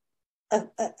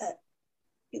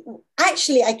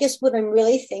actually, I guess what I'm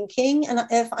really thinking, and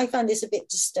I find this a bit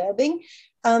disturbing,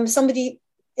 somebody,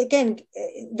 again,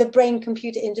 the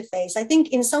brain-computer interface, I think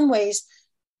in some ways,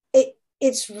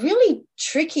 it's really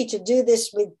tricky to do this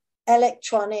with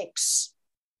electronics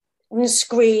and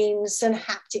screens and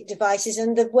haptic devices.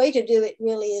 And the way to do it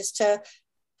really is to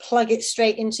plug it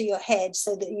straight into your head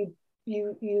so that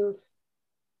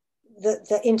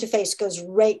the interface goes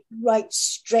right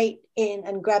straight in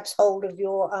and grabs hold of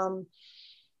your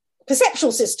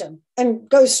perceptual system and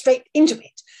goes straight into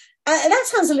it. That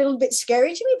sounds a little bit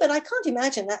scary to me, but I can't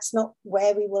imagine that's not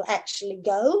where we will actually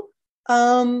go.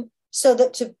 So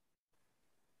that to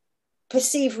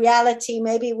perceive reality,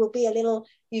 maybe it will be a little,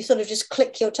 you sort of just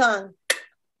click your tongue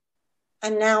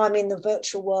and now I'm in the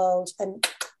virtual world and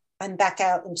I'm back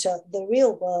out into the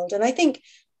real world. And I think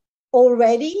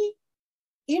already,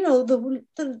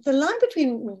 the line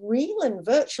between real and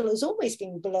virtual has always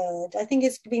been blurred. I think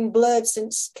it's been blurred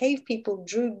since cave people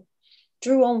drew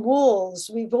on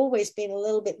walls. We've always been a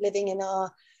little bit living in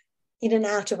and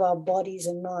out of our bodies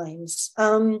and minds.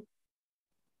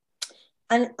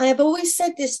 And I've always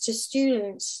said this to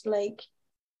students, like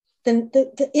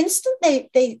the instant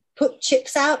they put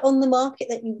chips out on the market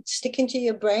that you stick into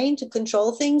your brain to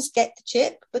control things, get the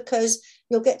chip, because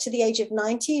you'll get to the age of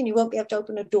 90 and you won't be able to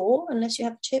open a door unless you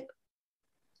have a chip.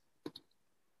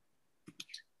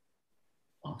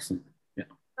 Awesome. Yeah.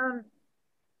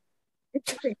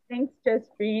 Interesting. Thanks,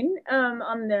 Josephine,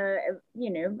 on the,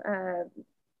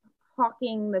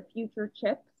 hawking the future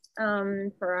chips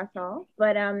for us all.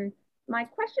 But my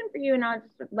question for you, and I'll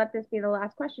just let this be the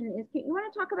last question, is you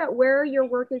want to talk about where your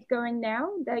work is going now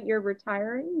that you're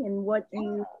retiring and what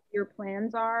your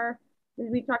plans are?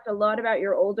 We talked a lot about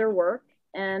your older work,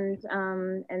 and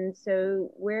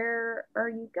so where are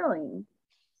you going?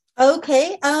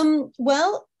 Okay.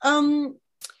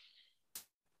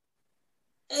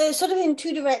 Sort of in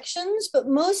two directions, but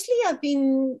mostly I've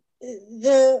been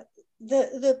the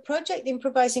project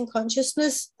Improvising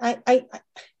Consciousness.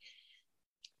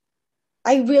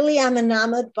 I really am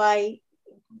enamored by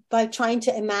trying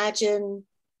to imagine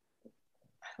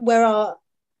where our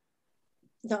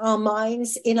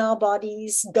minds in our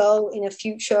bodies go in a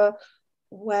future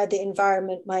where the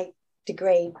environment might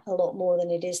degrade a lot more than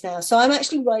it is now. So I'm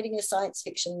actually writing a science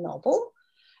fiction novel.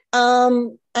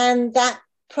 And that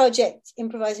project,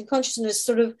 Improvising Consciousness,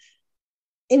 sort of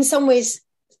in some ways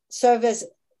serve as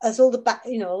all the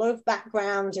a lot of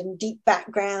background and deep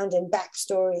background and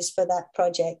backstories for that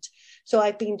project. So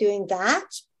I've been doing that.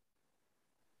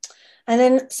 And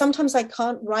then sometimes I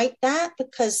can't write that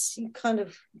because you kind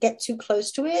of get too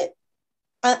close to it.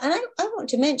 And I want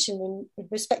to mention in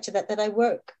respect to that I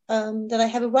work, that I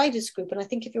have a writers group. And I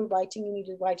think if you're writing, you need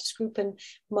a writers group. And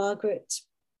Margaret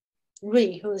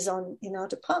Ree, who is in our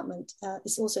department,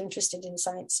 is also interested in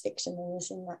science fiction and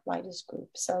is in that writers group.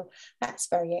 So that's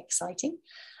very exciting.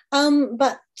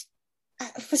 But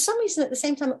for some reason, at the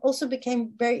same time, I also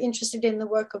became very interested in the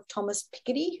work of Thomas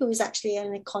Piketty, who is actually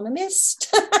an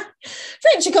economist,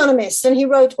 French economist. And he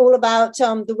wrote all about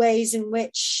the ways in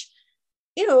which,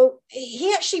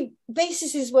 he actually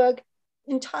bases his work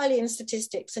entirely in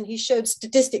statistics. And he showed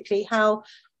statistically how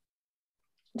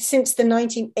since the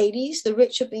 1980s, the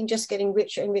rich have been just getting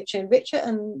richer and richer and richer,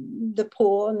 and the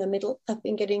poor and the middle have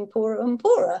been getting poorer and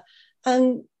poorer.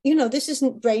 And, this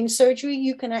isn't brain surgery.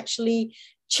 You can actually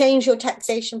change your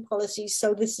taxation policies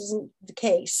so this isn't the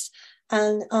case.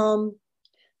 And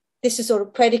this is sort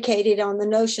of predicated on the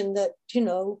notion that,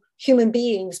 human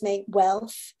beings make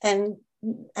wealth and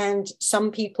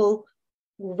some people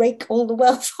rake all the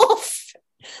wealth off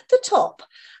the top.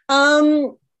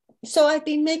 So I've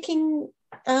been making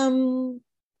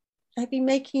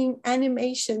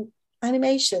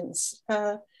animations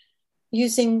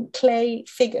using clay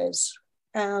figures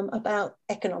about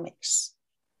economics.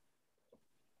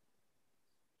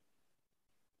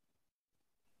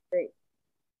 Great.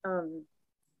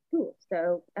 Cool.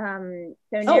 So and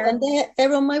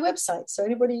they're on my website, so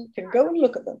anybody can go and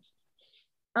look at them.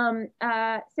 So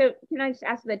can I just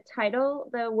ask the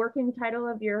working title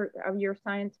of your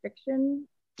science fiction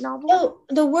novel? Oh,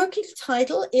 the working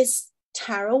title is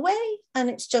Taraway, and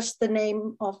it's just the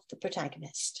name of the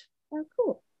protagonist. Oh,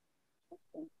 cool.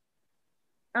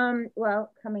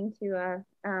 Well, coming to a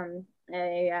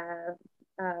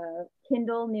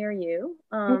Kindle near you.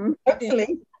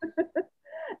 Hopefully.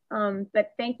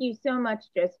 But thank you so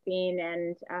much, Josephine,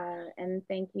 and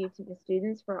thank you to the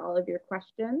students for all of your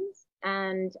questions.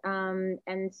 And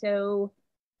so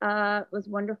it was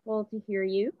wonderful to hear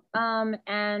you.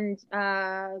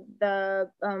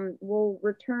 We'll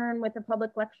return with a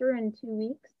public lecture in 2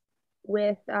 weeks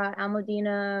with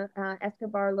Almudena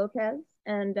Escobar Lopez,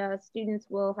 and students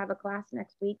will have a class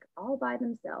next week all by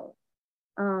themselves.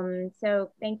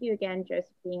 So thank you again,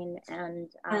 Josephine,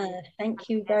 and thank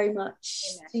you very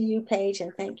much to you, Paige,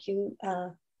 and thank you,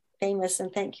 Famous,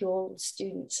 and thank you all the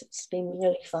students. It's been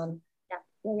really fun.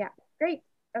 Yeah, great.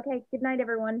 Okay, good night,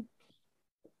 everyone.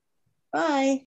 Bye.